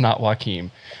not Joaquin.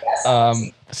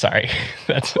 Yes. Sorry.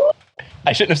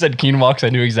 I shouldn't have said quinoa because I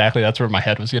knew exactly that's where my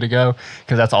head was going to go,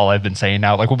 because that's all I've been saying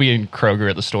now. Like we'll be in Kroger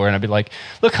at the store and I'd be like,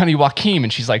 look, honey, Joaquin.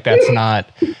 And she's like, that's not,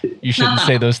 you shouldn't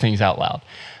say those things out loud.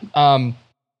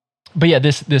 But yeah,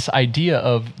 this idea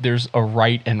of there's a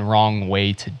right and wrong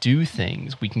way to do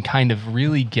things, we can kind of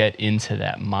really get into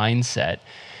that mindset.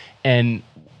 And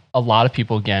a lot of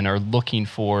people, again, are looking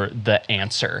for the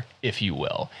answer, if you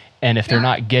will. And if they're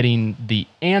not getting the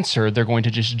answer, they're going to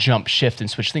just jump, shift,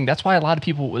 and switch things. That's why a lot of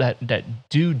people that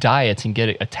do diets and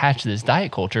get attached to this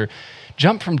diet culture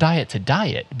jump from diet to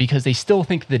diet, because they still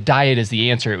think the diet is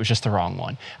the answer. It was just the wrong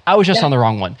one. I was just on the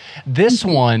wrong one. This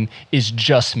one is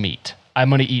just meat. I'm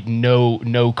going to eat no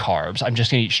carbs. I'm just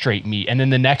going to eat straight meat. And then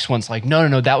the next one's like,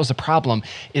 no, that was the problem,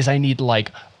 is I need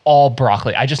like all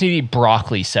broccoli. I just need to eat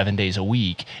broccoli 7 days a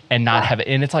week and not have it.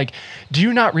 And it's like, do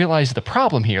you not realize the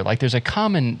problem here? Like there's a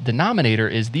common denominator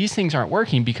is these things aren't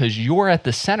working because you're at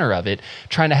the center of it,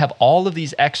 trying to have all of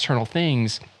these external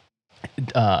things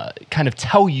kind of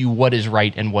tell you what is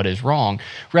right and what is wrong,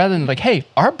 rather than like, hey,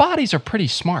 our bodies are pretty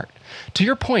smart. To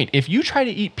your point, if you try to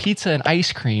eat pizza and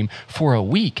ice cream for a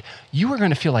week, you are going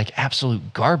to feel like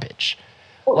absolute garbage.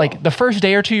 Like the first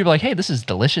day or two, you're like, hey, this is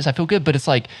delicious. I feel good. But it's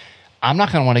like, I'm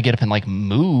not going to want to get up and like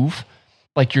move.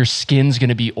 Like your skin's going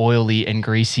to be oily and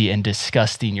greasy and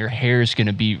disgusting. Your hair is going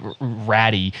to be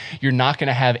ratty. You're not going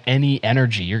to have any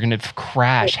energy. You're going to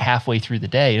crash halfway through the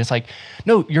day. And it's like,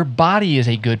 no, your body is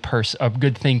a good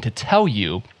thing to tell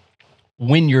you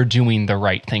when you're doing the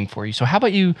right thing for you. So how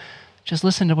about you just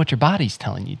listen to what your body's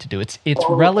telling you to do? It's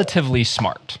relatively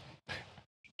smart.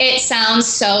 It sounds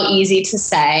so easy to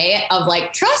say of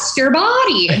like, trust your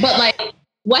body. But like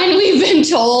when we've been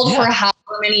told for however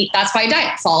many, that's why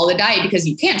diet, follow the diet, because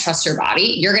you can't trust your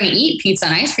body. You're going to eat pizza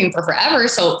and ice cream for forever.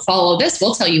 So follow this.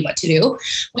 We'll tell you what to do.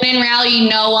 When in reality,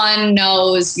 no one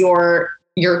knows your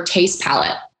taste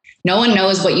palette. No one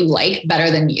knows what you like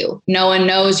better than you. No one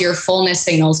knows your fullness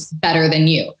signals better than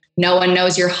you. No one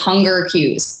knows your hunger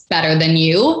cues better than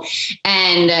you.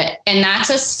 And that's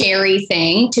a scary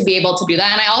thing to be able to do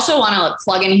that. And I also want to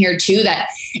plug in here too, that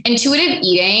intuitive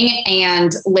eating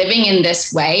and living in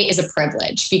this way is a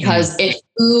privilege, because if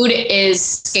food is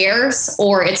scarce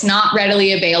or it's not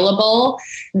readily available,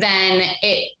 then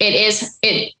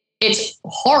it's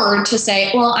hard to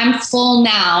say, well, I'm full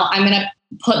now, I'm going to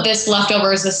put this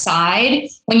leftovers aside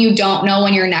when you don't know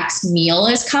when your next meal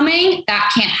is coming. That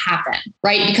can't happen,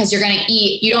 right? Because you're going to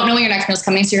eat, you don't know when your next meal is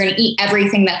coming. So you're going to eat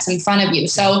everything that's in front of you.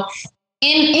 So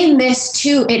in this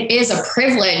too, it is a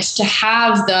privilege to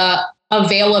have the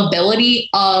availability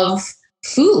of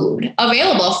food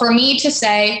available for me to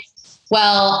say,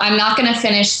 well, I'm not going to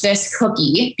finish this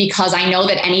cookie because I know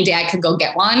that any day I could go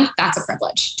get one. That's a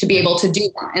privilege to be able to do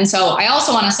that. And so I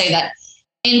also want to say that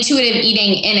intuitive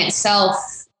eating in itself,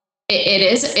 it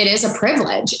is a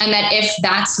privilege. And that if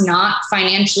that's not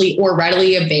financially or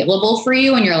readily available for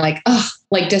you and you're like, oh,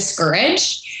 like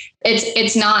discouraged,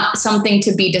 it's not something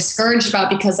to be discouraged about,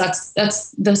 because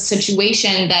that's the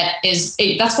situation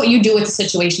that's what you do with the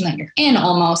situation that you're in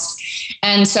almost.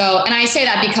 And I say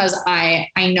that because I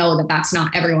know that that's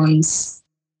not everyone's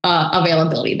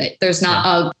availability, that there's not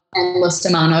a endless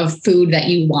amount of food that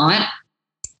you want.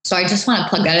 So I just want to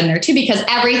plug that in there too, because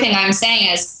everything I'm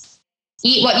saying is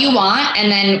eat what you want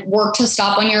and then work to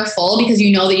stop when you're full, because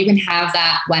you know that you can have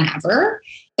that whenever.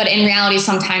 But in reality,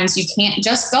 sometimes you can't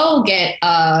just go get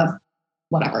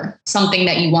something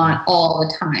that you want all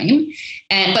the time.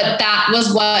 But that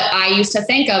was what I used to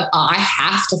think of. I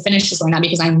have to finish this right now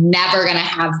because I'm never going to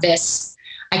have this.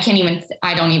 I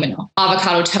don't even know,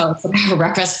 avocado toast for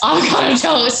breakfast, avocado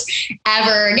toast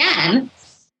ever again.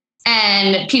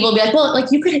 And people would be like, well,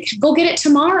 like you could go get it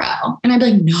tomorrow. And I'd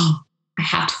be like, no, I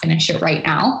have to finish it right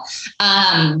now.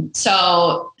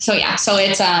 So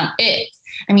it's,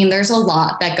 there's a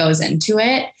lot that goes into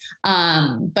it.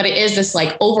 But it is this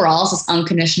like overall, it's this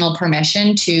unconditional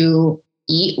permission to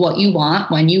eat what you want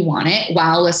when you want it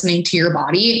while listening to your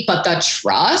body. But the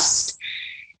trust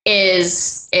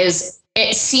is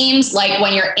it seems like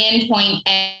when you're in point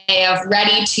A of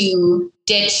ready to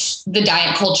ditch the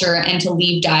diet culture and to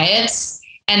leave diets,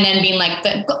 and then being like,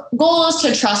 the goal is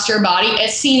to trust your body.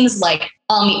 It seems like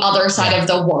on the other side of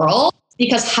the world,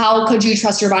 because how could you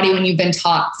trust your body when you've been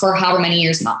taught for however many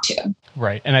years not to?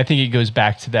 Right. And I think it goes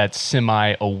back to that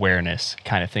semi-awareness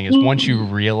kind of thing, is once you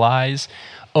realize,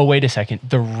 oh, wait a second,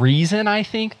 the reason I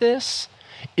think this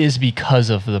is because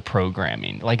of the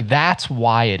programming. Like, that's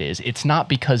why it is. It's not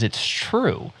because it's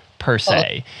true per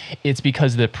se. It's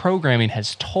because the programming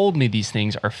has told me these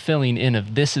things are filling in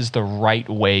of this is the right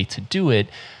way to do it.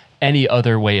 Any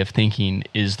other way of thinking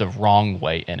is the wrong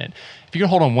way in it. If you can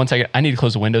hold on 1 second, I need to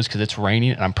close the windows because it's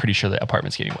raining and I'm pretty sure the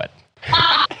apartment's getting wet.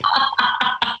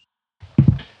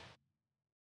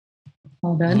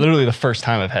 All good. Literally the first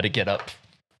time I've had to get up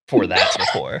for that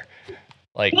before.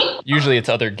 Like, usually it's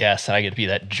other guests and I get to be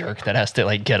that jerk that has to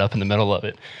like get up in the middle of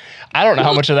it. I don't know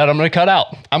how much of that I'm going to cut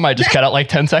out. I might just cut out like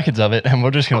 10 seconds of it and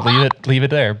we're just going to leave it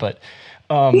there. But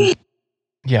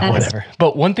yeah, whatever.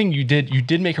 But one thing you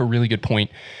did make a really good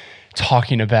point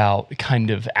talking about kind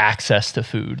of access to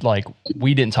food. Like,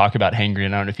 we didn't talk about hangry,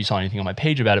 and I don't know if you saw anything on my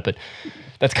page about it, but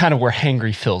that's kind of where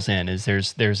hangry fills in. Is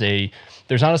there's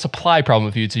not a supply problem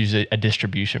of food, it's usually a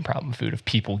distribution problem of food, of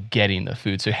people getting the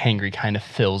food. So hangry kind of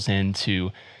fills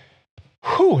into,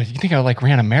 you think I like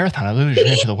ran a marathon? I literally just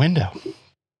ran to the window.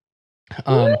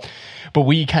 But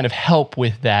we kind of help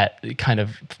with that, kind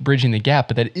of bridging the gap.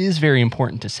 But that is very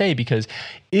important to say, because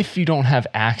if you don't have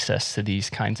access to these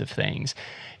kinds of things,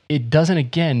 it doesn't,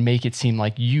 again, make it seem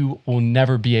like you will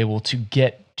never be able to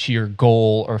get to your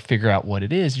goal or figure out what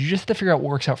it is. You just have to figure out what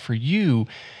works out for you,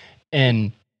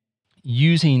 and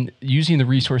using the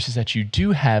resources that you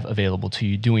do have available to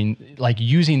you,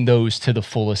 using those to the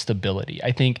fullest ability.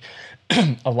 I think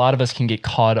a lot of us can get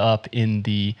caught up in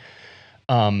the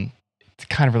it's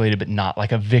kind of related but not,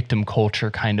 like a victim culture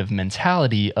kind of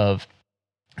mentality of,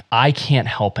 I can't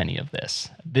help any of this.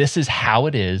 This is how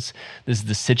it is. This is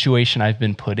the situation I've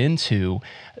been put into.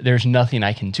 There's nothing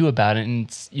I can do about it.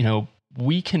 And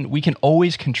we can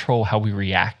always control how we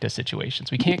react to situations.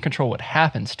 We can't control what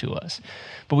happens to us,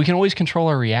 but we can always control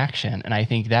our reaction. And I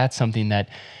think that's something that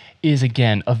is,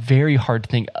 again, a very hard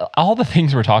thing. All the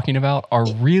things we're talking about are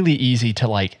really easy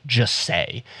to just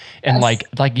say. And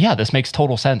yeah, this makes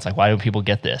total sense. Like, why don't people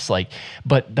get this?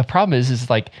 But the problem is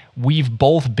we've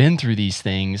both been through these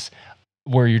things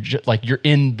where you're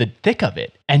in the thick of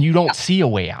it and you don't see a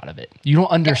way out of it. You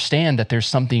don't understand that there's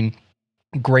something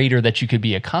greater that you could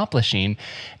be accomplishing.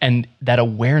 And that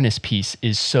awareness piece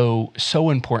is so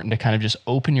important, to kind of just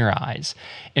open your eyes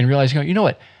and realize, you know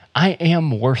what? I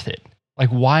am worth it. Like,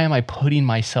 why am I putting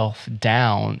myself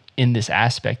down in this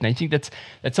aspect? And I think that's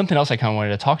something else I kind of wanted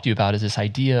to talk to you about, is this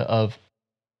idea of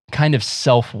kind of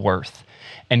self-worth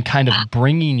and kind of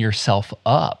bringing yourself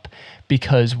up,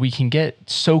 because we can get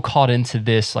so caught into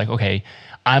this, like, okay,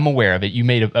 I'm aware of it. You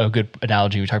made a good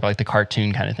analogy. We talked about like the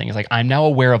cartoon kind of thing. It's like, I'm now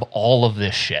aware of all of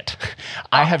this shit.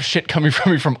 I have shit coming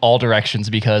from me from all directions,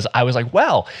 because I was like,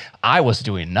 well, I was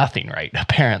doing nothing right,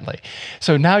 apparently.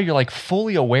 So now you're like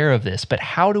fully aware of this, but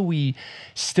how do we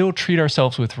still treat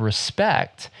ourselves with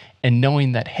respect and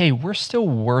knowing that, hey, we're still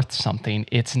worth something?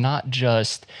 It's not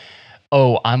just,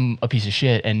 oh, I'm a piece of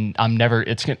shit and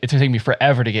it's gonna take me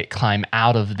forever to climb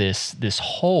out of this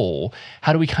hole.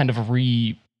 How do we kind of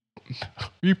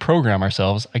reprogram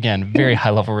ourselves? Again, very high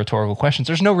level rhetorical questions.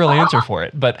 There's no real answer for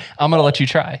it, but I'm going to let you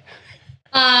try.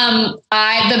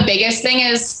 The biggest thing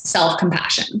is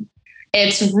self-compassion.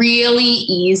 it's really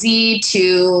easy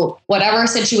to, whatever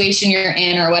situation you're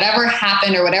in or whatever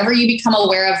happened or whatever you become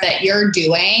aware of that you're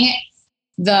doing,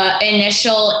 the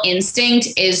initial instinct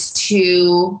is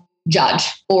to judge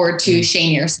or to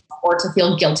shame yourself or to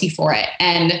feel guilty for it.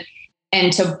 And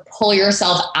to pull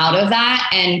yourself out of that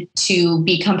and to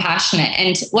be compassionate.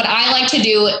 And what I like to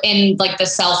do in like the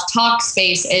self-talk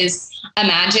space is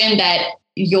imagine that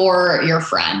your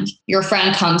friend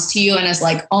comes to you and is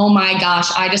like, oh my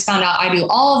gosh, I just found out I do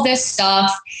all of this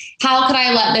stuff. How could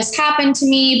I let this happen to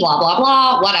me? Blah, blah,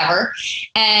 blah, whatever.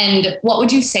 And what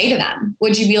would you say to them?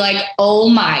 Would you be like, oh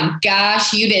my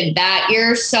gosh, you did that.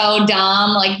 You're so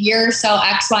dumb. Like you're so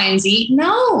X, Y, and Z.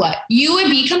 No, you would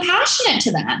be compassionate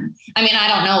to them. I mean, I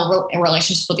don't know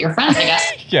relationships with your friends, I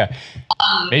guess. Yeah.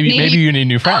 Maybe you need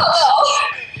new friends. Oh.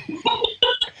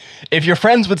 If your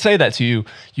friends would say that to you,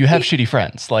 you have shitty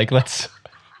friends. Like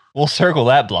we'll circle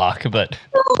that block, but.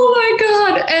 Oh my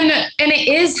God. And it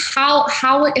is how,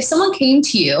 if someone came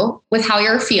to you with how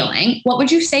you're feeling, what would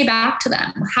you say back to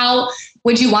them? How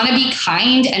would you want to be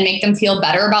kind and make them feel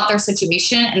better about their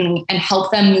situation and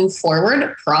help them move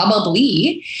forward?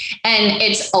 Probably. And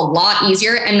it's a lot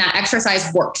easier. And that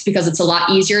exercise works because it's a lot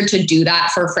easier to do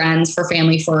that for friends, for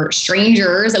family, for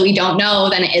strangers that we don't know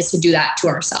than it is to do that to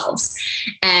ourselves.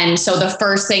 And so the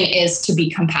first thing is to be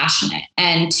compassionate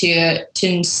and to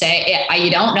say,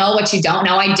 you don't know what you don't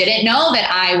know. I didn't know that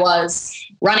I was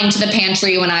running to the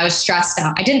pantry when I was stressed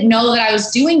out. I didn't know that I was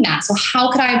doing that. So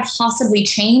how could I possibly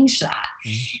change that?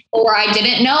 Mm-hmm. Or I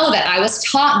didn't know that I was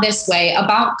taught this way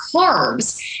about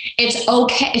carbs. It's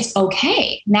okay. It's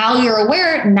okay. Now you're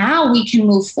aware. Now we can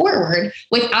move forward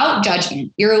without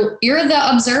judgment. You're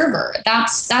the observer.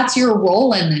 That's your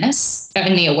role in this,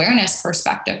 in the awareness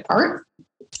perspective part.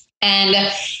 And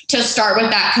to start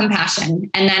with that compassion.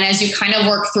 And then as you kind of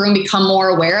work through and become more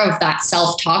aware of that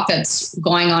self-talk that's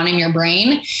going on in your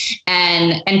brain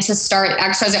and to start,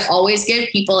 exercise I always give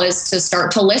people is to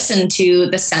start to listen to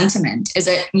the sentiment. Is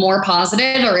it more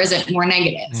positive or is it more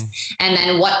negative? And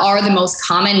then what are the most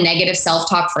common negative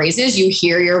self-talk phrases you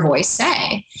hear your voice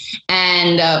say?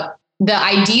 And the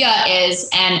idea is,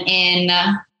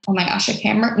 oh my gosh, I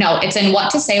can't remember. No, it's in What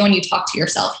to Say When You Talk to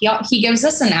Yourself. He gives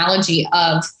this analogy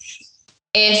of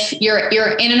if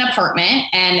you're in an apartment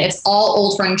and it's all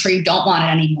old furniture, you don't want it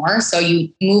anymore. So you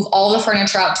move all the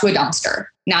furniture out to a dumpster.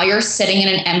 Now you're sitting in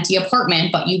an empty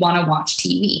apartment, but you want to watch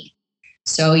TV.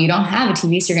 So you don't have a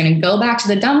TV. So you're going to go back to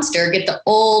the dumpster, get the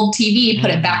old TV,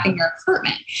 put it back in your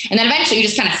apartment. And then eventually you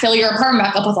just kind of fill your apartment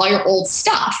back up with all your old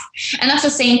stuff. And that's the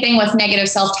same thing with negative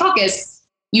self-talk is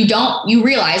you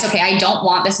realize, okay, I don't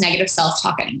want this negative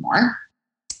self-talk anymore.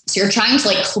 So you're trying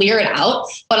to clear it out,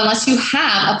 but unless you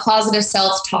have a positive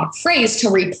self-talk phrase to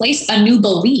replace a new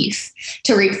belief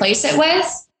to replace it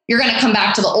with, you're going to come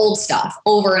back to the old stuff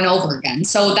over and over again.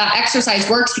 So that exercise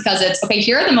works because it's, okay,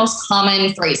 here are the most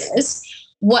common phrases.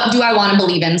 What do I want to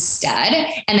believe instead?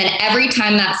 And then every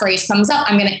time that phrase comes up,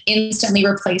 I'm going to instantly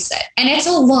replace it. And it's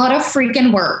a lot of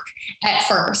freaking work at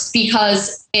first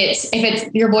because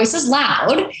if your voice is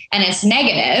loud and it's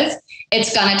negative,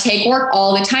 it's going to take work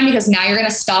all the time because now you're going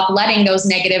to stop letting those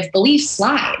negative beliefs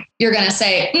slide. You're going to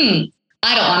say,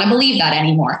 I don't want to believe that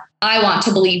anymore. I want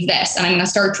to believe this. And I'm going to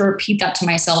start to repeat that to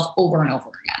myself over and over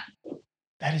again.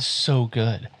 That is so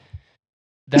good.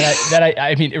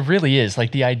 I mean, it really is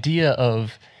like the idea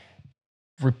of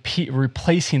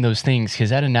replacing those things, because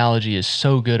that analogy is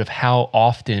so good of how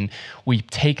often we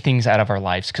take things out of our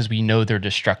lives because we know they're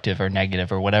destructive or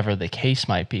negative or whatever the case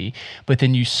might be. But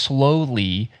then you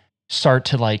slowly start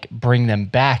to bring them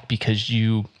back because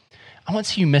I won't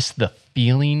say you miss the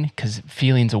feeling, because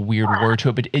feeling's a weird word to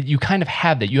it, but you kind of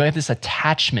have that. You have this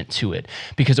attachment to it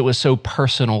because it was so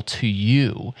personal to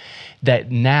you that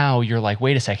now you're like,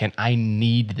 wait a second, I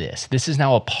need this. This is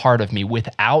now a part of me.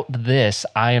 Without this,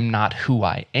 I am not who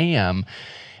I am.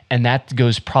 And that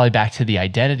goes probably back to the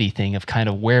identity thing of kind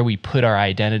of where we put our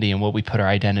identity and what we put our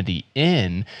identity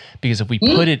in. Because if we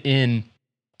put it in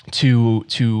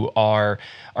to our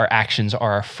actions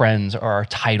or our friends or our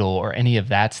title or any of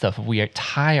that stuff, if we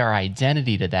tie our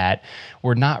identity to that,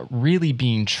 we're not really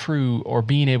being true or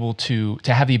being able to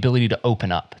have the ability to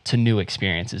open up to new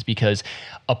experiences, because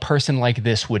a person like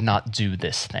this would not do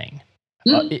this thing.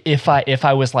 If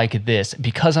I was like this,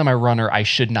 because I'm a runner, I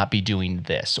should not be doing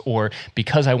this, or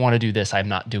because I want to do this, I'm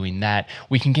not doing that.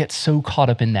 We can get so caught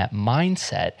up in that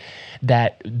mindset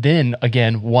that then,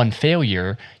 again, one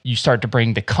failure, you start to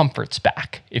bring the comforts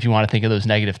back. If you want to think of those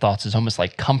negative thoughts as almost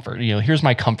like comfort, here's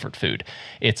my comfort food.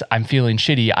 I'm feeling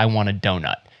shitty, I want a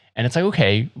donut. And it's like,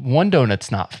 okay, one donut's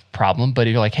not a problem, but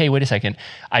if you're like, hey, wait a second,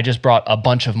 I just brought a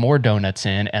bunch of more donuts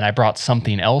in and I brought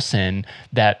something else in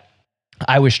that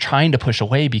I was trying to push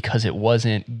away because it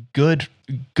wasn't good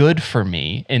for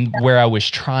me and where I was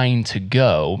trying to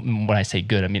go. When I say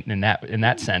good, I mean in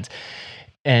that sense.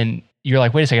 And you're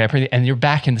like, wait a second, and you're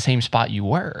back in the same spot you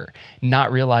were,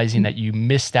 not realizing that you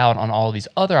missed out on all these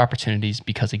other opportunities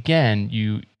because, again,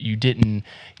 you didn't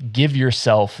give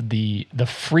yourself the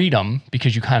freedom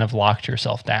because you kind of locked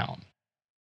yourself down.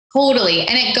 Totally.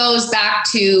 And it goes back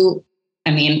to,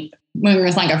 I mean,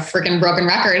 it's like a freaking broken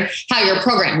record, how you're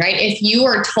programmed, right? If you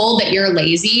are told that you're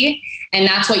lazy and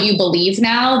that's what you believe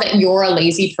now, that you're a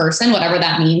lazy person, whatever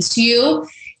that means to you,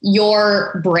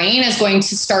 your brain is going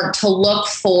to start to look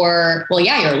for, well,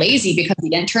 yeah, you're lazy because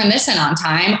you didn't turn this in on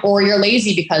time, or you're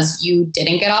lazy because you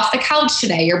didn't get off the couch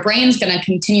today. Your brain's going to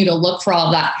continue to look for all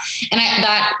of that. And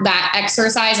that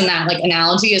exercise and that like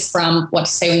analogy is from What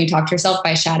to Say When You Talk to Yourself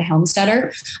by Shad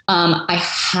Helmstetter. I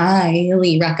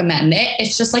highly recommend it.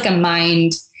 It's just like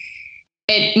mindset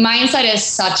is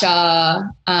such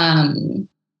a,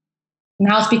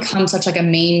 now it's become such like a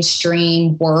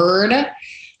mainstream word.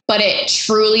 But it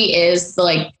truly is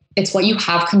it's what you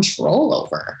have control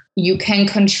over. You can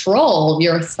control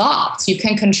your thoughts. You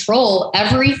can control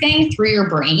everything through your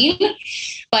brain.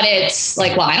 But it's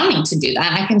like, well, I don't need to do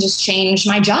that. I can just change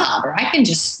my job, or I can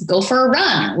just go for a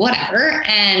run or whatever.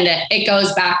 And it all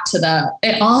goes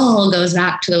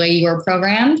back to the way you were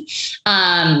programmed.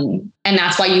 And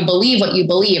that's why you believe what you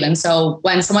believe. And so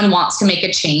when someone wants to make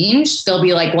a change, they'll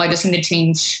be like, well, I just need to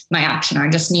change my action, or I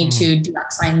just need to do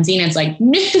X, Y, and Z. And it's like,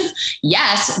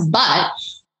 yes, but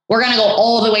we're going to go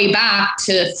all the way back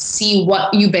to see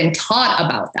what you've been taught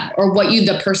about that, or what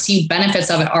the perceived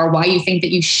benefits of it are, why you think that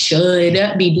you should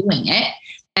be doing it.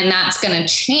 And that's going to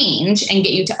change and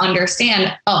get you to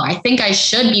understand, oh, I think I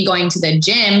should be going to the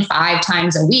gym 5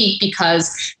 times a week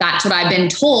because that's what I've been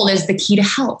told is the key to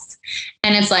health.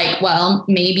 And it's like, well,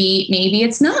 maybe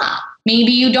it's not.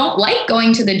 Maybe you don't like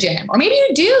going to the gym, or maybe you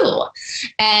do.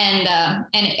 And I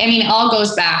mean, it all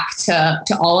goes back to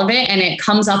all of it. And it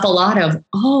comes up a lot of,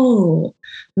 oh,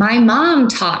 my mom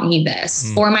taught me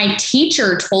this, or my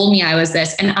teacher told me I was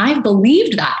this. And I've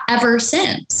believed that ever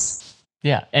since.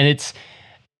 Yeah. And it's,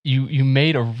 you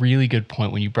made a really good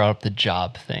point when you brought up the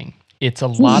job thing. It's a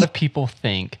lot of people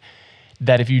think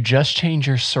that if you just change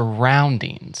your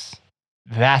surroundings,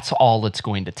 that's all it's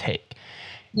going to take.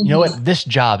 You know what? This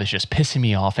job is just pissing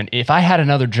me off. And if I had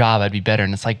another job, I'd be better.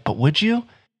 And it's like, but would you?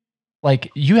 Like,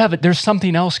 there's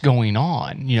something else going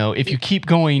on. You know, if you keep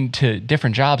going to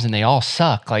different jobs and they all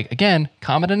suck, like, again,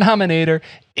 common denominator,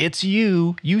 it's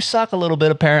you. You suck a little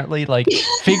bit, apparently. Like,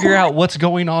 figure out what's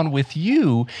going on with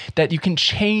you that you can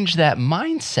change that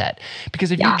mindset.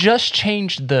 Because if you just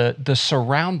change the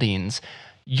surroundings,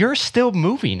 you're still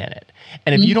moving in it.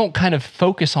 And if you don't kind of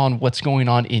focus on what's going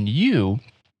on in you,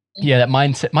 yeah, that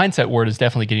mindset word is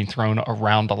definitely getting thrown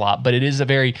around a lot, but it is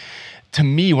to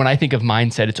me, when I think of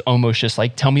mindset, it's almost just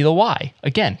like, tell me the why.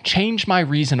 Again, change my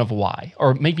reason of why,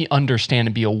 or make me understand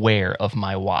and be aware of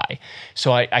my why.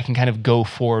 So I can kind of go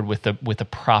forward with the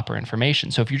proper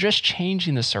information. So if you're just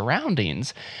changing the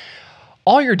surroundings,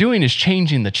 all you're doing is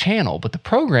changing the channel, but the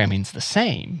programming's the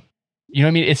same. You know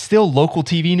what I mean? It's still local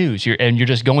TV news. You're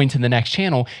just going to the next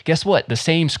channel. Guess what? The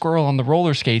same squirrel on the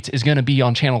roller skates is going to be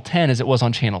on channel 10 as it was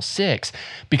on channel 6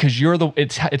 because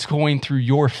it's going through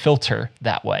your filter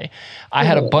that way. I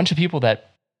had a bunch of people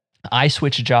that I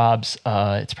switched jobs.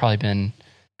 It's probably been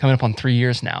coming up on 3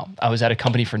 years now. I was at a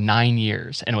company for 9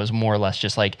 years, and it was more or less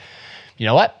just like, you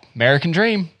know what? American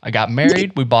dream. I got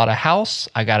married. We bought a house.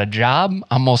 I got a job.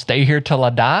 I'm going to stay here till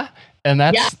I die. And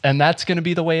that's going to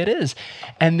be the way it is.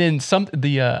 And then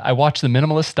I watched the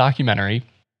Minimalist documentary,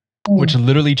 which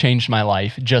literally changed my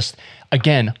life. Just,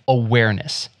 again,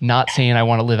 awareness, not saying I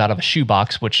want to live out of a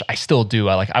shoebox, which I still do.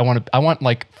 I want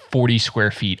like 40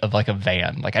 square feet of like a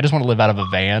van. Like, I just want to live out of a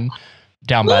van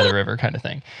down by the river kind of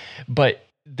thing. But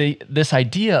this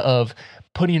idea of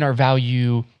putting our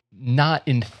value not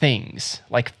in things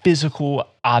like physical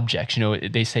objects, you know,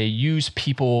 they say use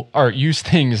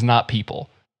things, not people.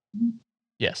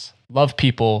 Yes. Love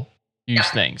people, use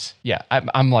things. Yeah.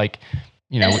 I'm like,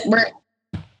 you know, we're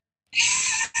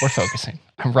focusing.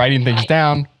 I'm writing things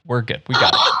down. We're good. We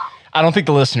got it. I don't think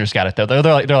the listeners got it though.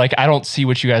 They're like, I don't see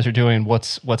what you guys are doing.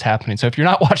 What's happening? So if you're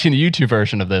not watching the YouTube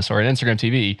version of this or an Instagram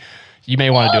TV, you may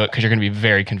want to do it because you're going to be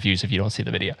very confused if you don't see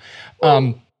the video.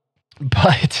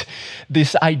 But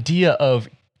this idea of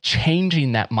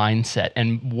changing that mindset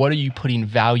and what are you putting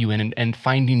value in and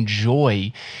finding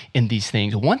joy in these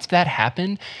things. Once that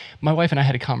happened, my wife and I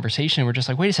had a conversation and we're just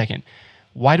like, wait a second,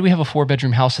 why do we have a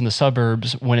 4-bedroom house in the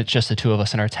suburbs when it's just the two of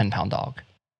us and our 10-pound dog?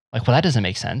 Like, well, that doesn't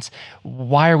make sense.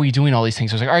 Why are we doing all these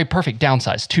things? I was like, all right, perfect,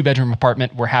 downsize, 2-bedroom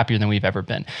apartment. We're happier than we've ever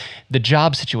been. The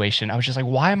job situation, I was just like,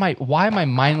 why am I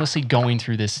mindlessly going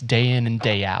through this day in and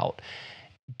day out?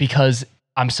 Because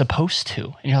I'm supposed to.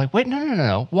 And you're like, wait,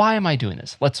 no. Why am I doing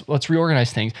this? Let's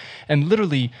reorganize things. And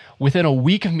literally within a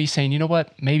week of me saying, you know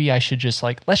what, maybe I should just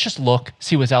let's just look,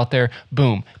 see what's out there.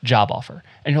 Boom, job offer.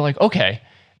 And you're like, okay,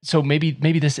 so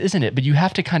maybe this isn't it. But you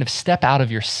have to kind of step out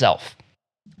of yourself.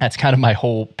 That's kind of my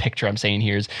whole picture I'm saying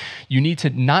here is you need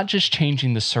to not just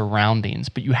changing the surroundings,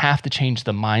 but you have to change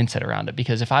the mindset around it.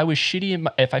 Because if I felt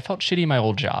shitty in my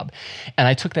old job and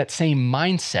I took that same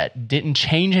mindset, didn't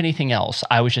change anything else,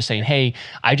 I was just saying, hey,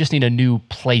 I just need a new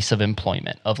place of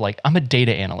employment of I'm a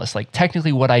data analyst.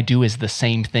 Technically what I do is the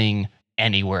same thing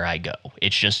anywhere I go.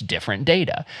 It's just different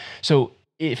data. So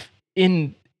if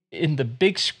in the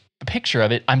big picture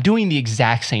of it, I'm doing the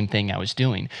exact same thing I was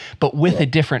doing, but with a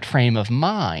different frame of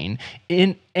mind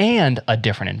and a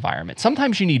different environment.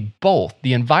 Sometimes you need both.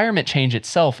 The environment change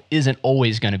itself isn't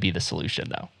always going to be the solution,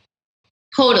 though.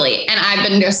 Totally. And I've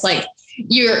been just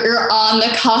you're on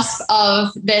the cusp of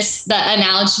this. The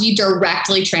analogy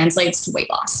directly translates to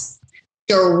weight loss.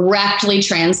 Directly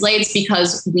translates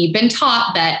because we've been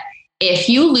taught that if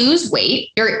you lose weight,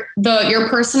 your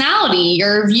personality,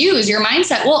 your views, your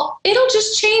mindset, well, it'll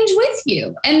just change with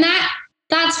you. And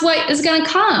that's what is going to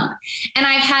come. And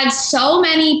I've had so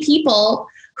many people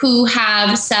who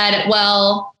have said,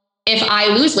 well, if I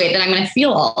lose weight, then I'm going to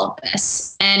feel all of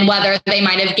this. And whether they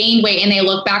might have gained weight and they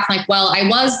look back well, I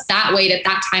was that weight at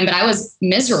that time, but I was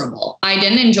miserable. I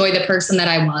didn't enjoy the person that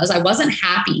I was. I wasn't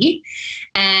happy.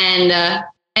 And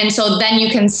so then you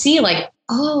can see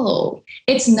oh,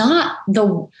 it's not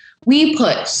we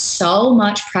put so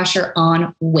much pressure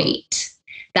on weight.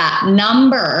 That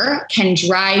number can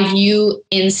drive you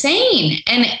insane.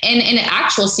 And in an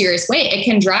actual serious way, it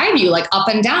can drive you up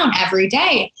and down every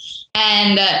day.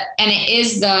 And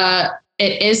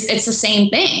it's the same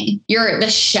thing. You're the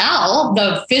shell,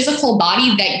 the physical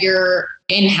body that you're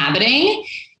inhabiting.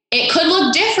 It could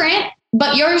look different,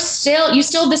 but you still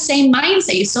have the same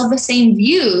mindset. You still have the same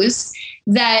views.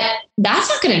 That's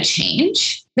not going to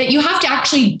change, that you have to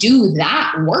actually do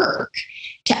that work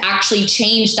to actually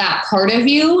change that part of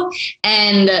you.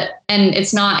 And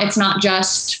it's not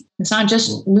just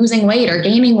losing weight or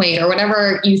gaining weight or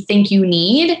whatever you think you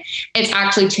need. It's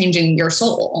actually changing your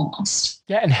soul almost.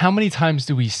 Yeah. And how many times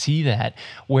do we see that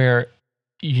where,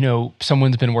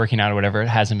 someone's been working out or whatever, it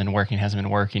hasn't been working.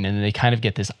 And then they kind of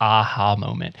get this aha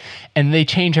moment and they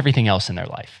change everything else in their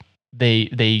life.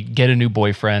 They get a new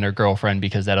boyfriend or girlfriend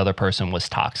because that other person was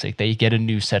toxic. They get a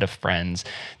new set of friends.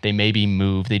 They maybe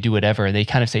move. They do whatever. They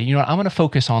kind of say, I'm going to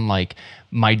focus on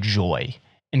my joy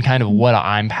and kind of what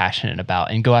I'm passionate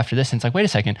about and go after this. And it's wait a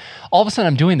second. All of a sudden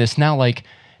I'm doing this now.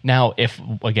 Now, if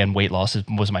again, weight loss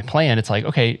was my plan, it's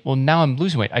okay, well, now I'm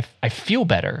losing weight. I feel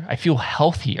better. I feel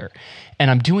healthier. And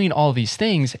I'm doing all these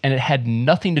things, and it had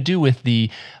nothing to do with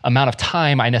the amount of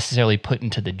time I necessarily put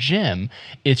into the gym.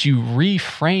 It's you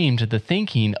reframed the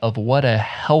thinking of what a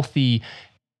healthy,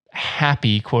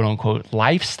 happy, quote unquote,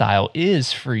 lifestyle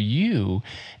is for you.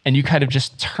 And you kind of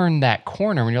just turn that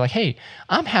corner when you're hey,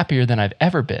 I'm happier than I've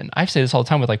ever been. I say this all the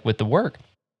time with the work.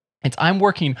 I'm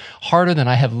working harder than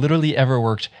I have literally ever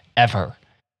worked ever,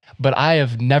 but I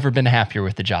have never been happier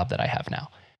with the job that I have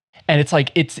now. And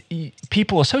it's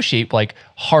people associate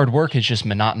hard work is just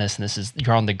monotonous and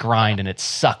you're on the grind and it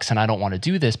sucks and I don't want to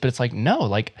do this, but it's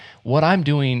no, what I'm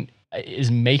doing is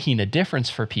making a difference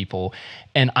for people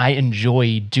and I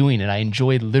enjoy doing it. I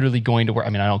enjoy literally going to work. I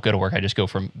mean, I don't go to work. I just go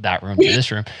from that room to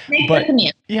this room. But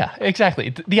yeah,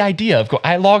 exactly. The idea of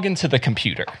I log into the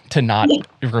computer to not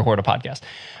record a podcast.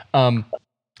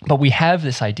 But we have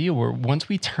this idea where once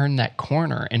we turn that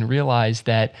corner and realize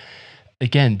that,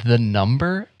 again, the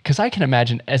number, because I can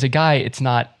imagine as a guy, it's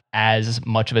not as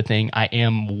much of a thing. I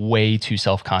am way too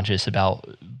self-conscious about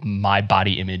my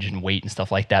body image and weight and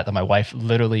stuff like that my wife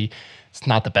literally, it's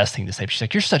not the best thing to say. But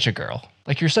she's you're such a girl.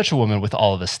 You're such a woman with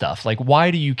all of this stuff. Why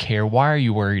do you care? Why are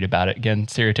you worried about it? Again,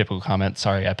 stereotypical comment.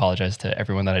 Sorry, I apologize to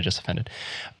everyone that I just offended.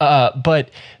 But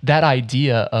that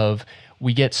idea of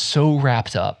we get so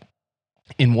wrapped up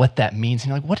in what that means.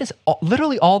 And you're what is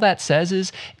literally all that says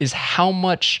is how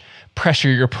much pressure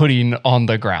you're putting on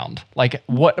the ground.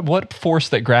 What force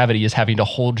that gravity is having to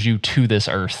hold you to this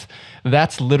earth.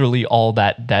 That's literally all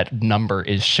that number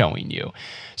is showing you.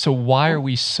 So why are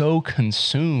we so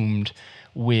consumed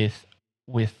with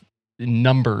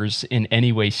numbers in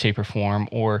any way, shape, or form,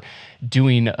 or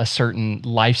doing a certain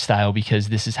lifestyle because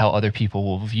this is how other people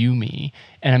will view me?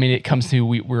 And I mean, it comes to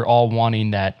we're all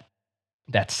wanting that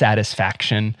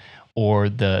satisfaction or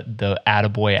the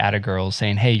attaboy, attagirls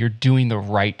saying, hey, you're doing the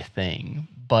right thing.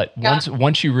 But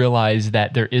once you realize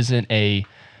that there isn't a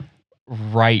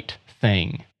right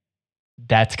thing,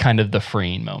 that's kind of the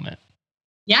freeing moment.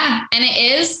 Yeah. And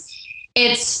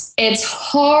it's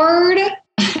hard.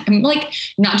 I'm like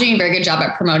not doing a very good job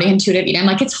at promoting intuitive eating. I'm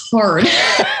like, it's hard.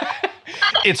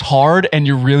 It's hard, and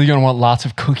you're really going to want lots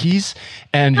of cookies,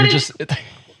 and you're just...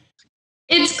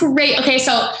 It's great. Okay.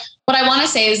 So what I want to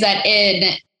say is that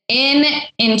in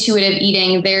intuitive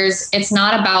eating, it's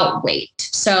not about weight.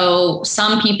 So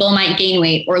some people might gain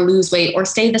weight or lose weight or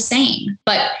stay the same,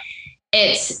 but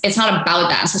it's not about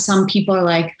that. So some people are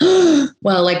like, oh,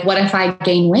 well, like, what if I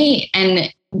gain weight?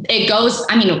 And it goes,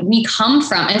 I mean, we come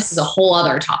from, and this is a whole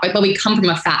other topic, but we come from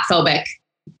a fat phobic,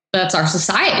 that's our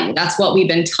society. That's what we've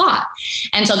been taught.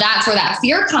 And so that's where that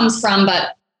fear comes from.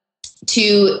 But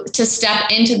to step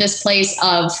into this place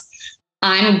of,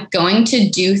 I'm going to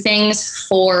do things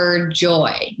for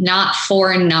joy, not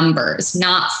for numbers,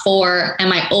 not for,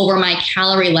 am I over my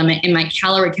calorie limit in my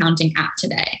calorie counting app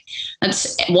today?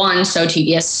 That's one, so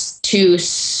tedious. Two,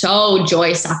 so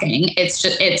joy sucking.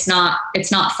 It's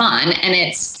not fun.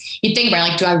 And you think about,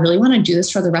 like, do I really want to do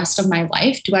this for the rest of my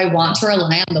life? Do I want to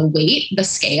rely on the weight, the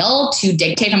scale to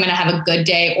dictate if I'm going to have a good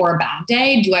day or a bad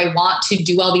day? Do I want to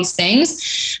do all these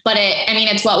things? But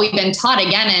it's what we've been taught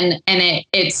again. And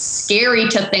it's scary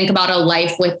to think about a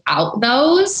life without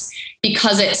those,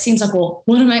 because it seems like, well,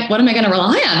 what am I going to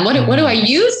rely on? What do I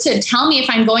use to tell me if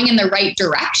I'm going in the right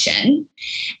direction?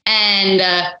 And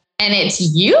it's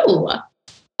you.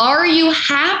 Are you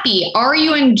happy? Are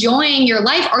you enjoying your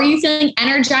life? Are you feeling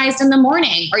energized in the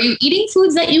morning? Are you eating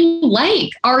foods that you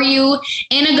like? Are you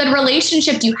in a good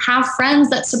relationship? Do you have friends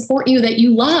that support you, that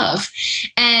you love?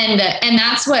 And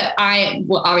that's what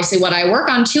obviously what I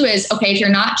work on too is, okay, if you're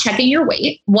not checking your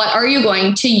weight, what are you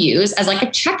going to use as like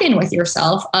a check-in with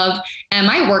yourself of, am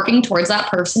I working towards that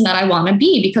person that I want to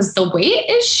be? Because the weight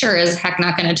is sure as heck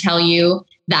not going to tell you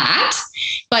that,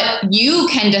 but you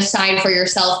can decide for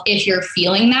yourself if you're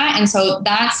feeling that. And so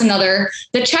that's the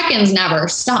check-ins never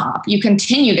stop. You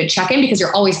continue to check in because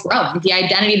you're always growing. The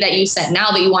identity that you set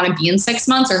now that you want to be in 6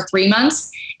 months or 3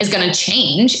 months is going to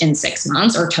change in 6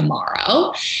 months or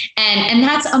tomorrow. And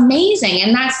that's amazing.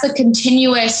 And that's the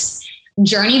continuous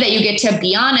journey that you get to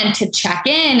be on and to check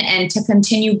in and to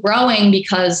continue growing,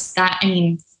 because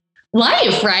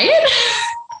life, right?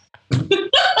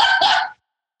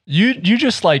 You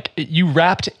just you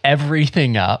wrapped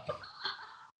everything up.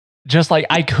 Just like,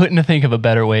 I couldn't think of a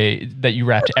better way that you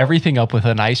wrapped everything up with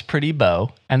a nice, pretty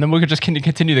bow. And then we could just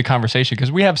continue the conversation, because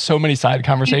we have so many side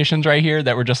conversations right here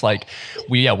that we're just like,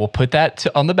 we'll put that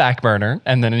on the back burner.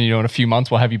 And then, in a few months,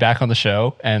 we'll have you back on the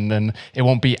show. And then it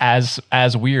won't be as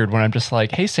weird when I'm just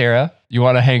like, hey, Sarah, you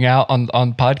want to hang out on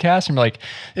podcast? And you're like,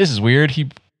 this is weird. He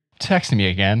texted me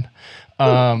again.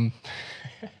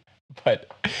 But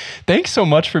thanks so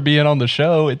much for being on the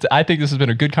show. I think this has been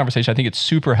a good conversation. I think it's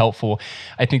super helpful.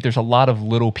 I think there's a lot of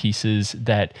little pieces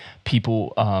that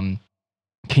people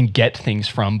can get things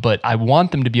from, but I want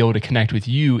them to be able to connect with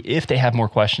you if they have more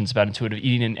questions about intuitive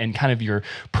eating and kind of your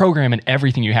program and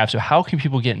everything you have. So how can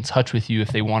people get in touch with you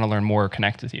if they want to learn more or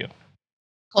connect with you?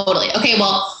 Totally. Okay.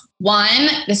 Well, one,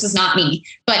 this is not me,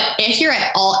 but if you're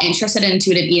at all interested in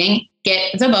intuitive eating,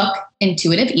 get the book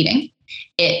Intuitive Eating.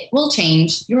 It will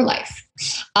change your life.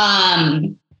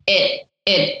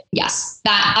 Yes,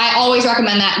 that I always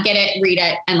recommend that. Get it, read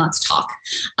it, and let's talk.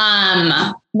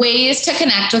 Ways to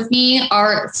connect with me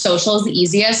are social is the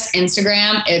easiest.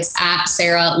 Instagram, it's at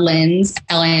Sarah Linds,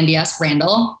 Lands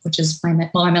Randall, which is my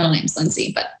middle name's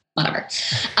Lindsay, but whatever.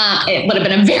 It would have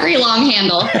been a very long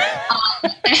handle.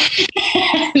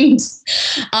 And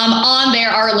on there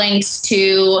are links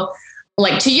to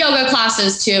yoga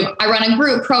classes, I run a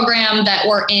group program that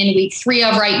we're in week 3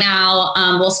 of right now.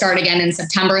 We'll start again in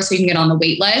September so you can get on the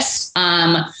wait list.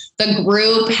 The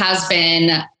group has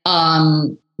been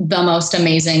the most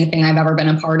amazing thing I've ever been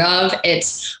a part of.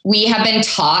 We have been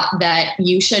taught that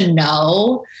you should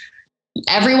know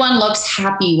everyone looks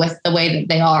happy with the way that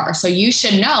they are. So you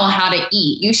should know how to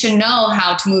eat. You should know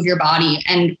how to move your body.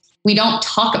 And we don't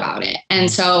talk about it. And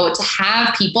so to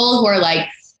have people who are like,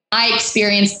 I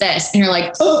experienced this, and you're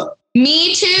like, oh,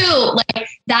 me too. Like,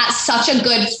 that's such a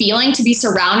good feeling to be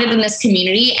surrounded in this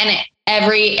community. And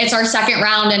it's our second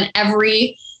round, and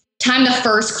every time the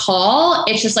first call,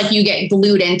 it's just like you get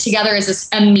glued in together as this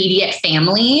immediate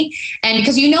family. And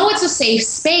because it's a safe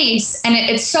space, and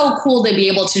it's so cool to be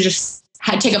able to just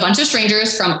take a bunch of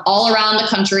strangers from all around the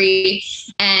country.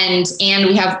 And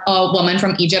we have a woman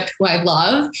from Egypt who I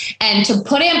love, and to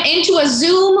put him into a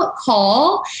Zoom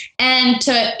call and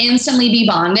to instantly be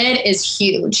bonded is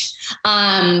huge.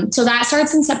 So that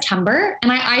starts in September,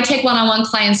 and I take one-on-one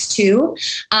clients too.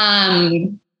 I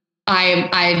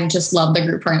just love the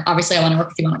group program. Obviously I want to work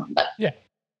with you one-on-one, but yeah,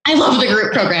 I love the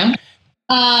group program.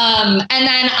 And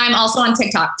then I'm also on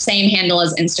TikTok, same handle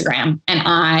as Instagram. And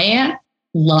I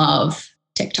love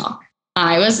TikTok.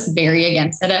 I was very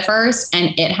against it at first,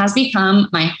 and it has become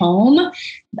my home.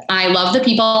 I love the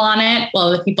people on it.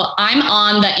 I'm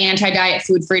on the anti-diet,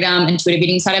 food freedom, intuitive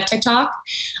eating side of TikTok,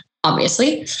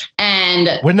 obviously. And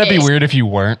wouldn't that be weird if you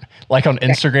weren't? Like on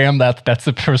Instagram, that's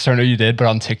the persona you did, but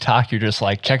on TikTok, you're just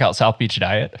like, check out South Beach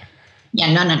Diet.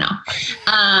 Yeah, no.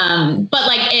 But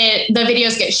like the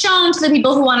videos get shown to the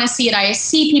people who want to see it. I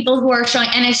see people who are showing,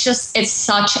 and it's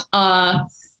such a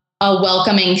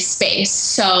welcoming space.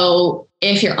 So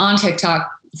if you're on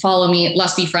TikTok, follow me,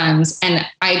 let's be friends. And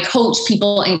I coach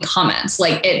people in comments.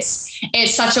 Like it's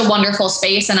such a wonderful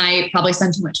space, and I probably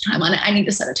spend too much time on it. I need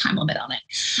to set a time limit on it.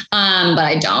 But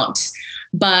I don't.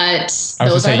 But I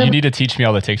was gonna say, you need to teach me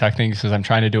all the TikTok things, because I'm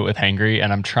trying to do it with Hangry,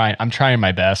 and I'm trying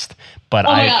my best, but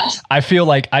I feel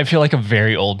like a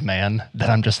very old man that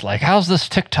I'm just like, how's this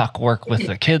TikTok work with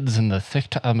the kids and the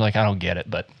TikTok? I'm like, I don't get it,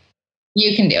 but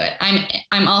you can do it.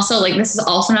 I'm also like, this is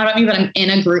also not about me, but I'm in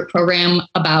a group program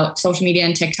about social media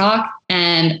and TikTok,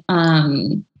 and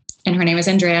her name is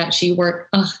Andrea. She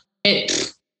worked,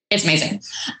 it's amazing.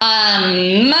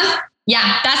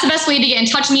 Yeah, that's the best way to get in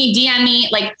touch with me. DM me.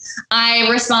 Like, I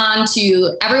respond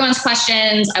to everyone's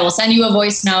questions. I will send you a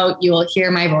voice note. You will hear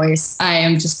my voice. I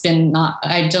am just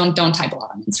I don't type a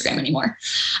lot on Instagram anymore.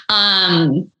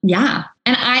 Yeah.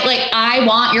 And I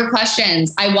want your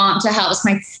questions. I want to help.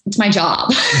 It's my job.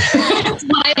 It's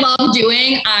what I love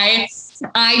doing. I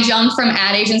jumped from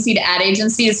ad agency to ad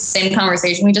agency. It's the same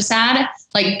conversation we just had.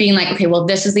 Like being like, okay, well,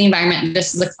 this is the environment,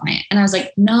 this is the client. And I was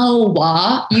like, no,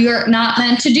 you're not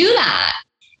meant to do that.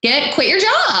 Quit your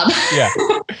job. Yeah.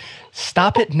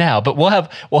 Stop it now. But we'll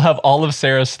have all of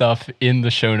Sarah's stuff in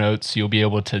the show notes. You'll be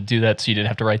able to do that. So you didn't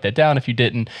have to write that down if you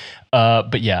didn't.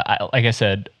 But yeah, like I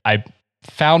said, I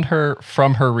found her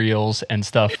from her reels and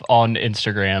stuff on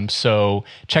Instagram. So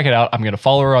check it out. I'm going to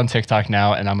follow her on TikTok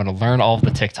now, and I'm going to learn all of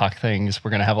the TikTok things. We're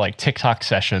going to have like TikTok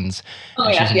sessions.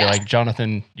 And she's going to be like,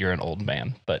 Jonathan, you're an old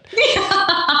man. But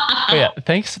yeah,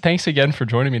 thanks again for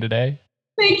joining me today.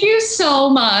 Thank you so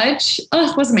much. Oh,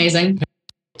 it was amazing.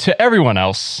 To everyone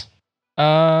else, you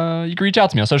can reach out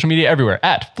to me on social media everywhere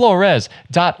at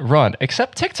flores.run,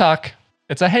 except TikTok.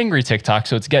 It's a hangry TikTok,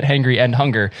 so it's Get Hangry and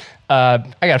Hunger. I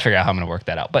got to figure out how I'm going to work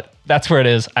that out, but that's where it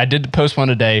is. I did post one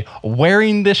today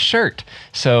wearing this shirt,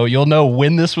 so you'll know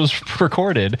when this was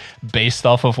recorded based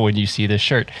off of when you see this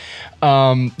shirt.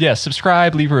 Yeah,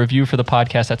 subscribe, leave a review for the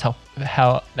podcast.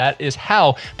 That is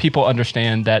how people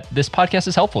understand that this podcast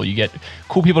is helpful. You get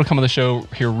cool people to come on the show,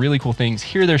 hear really cool things,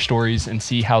 hear their stories, and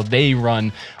see how they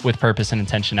run with purpose and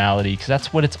intentionality, because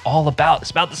that's what it's all about.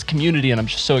 It's about this community, and I'm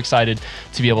just so excited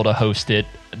to be able to host it.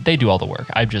 They do all the work.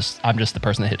 I'm just the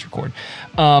person that hits record.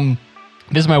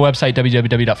 Visit my website,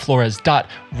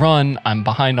 www.flores.run. I'm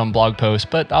behind on blog posts,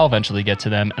 but I'll eventually get to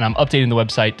them. And I'm updating the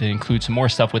website to include some more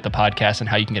stuff with the podcast and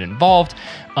how you can get involved.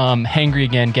 Hangry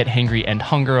again, Get Hangry and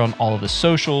Hunger on all of the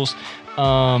socials.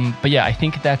 But yeah, I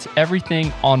think that's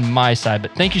everything on my side.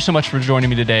 But thank you so much for joining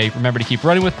me today. Remember to keep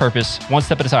running with purpose, one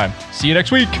step at a time. See you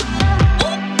next week.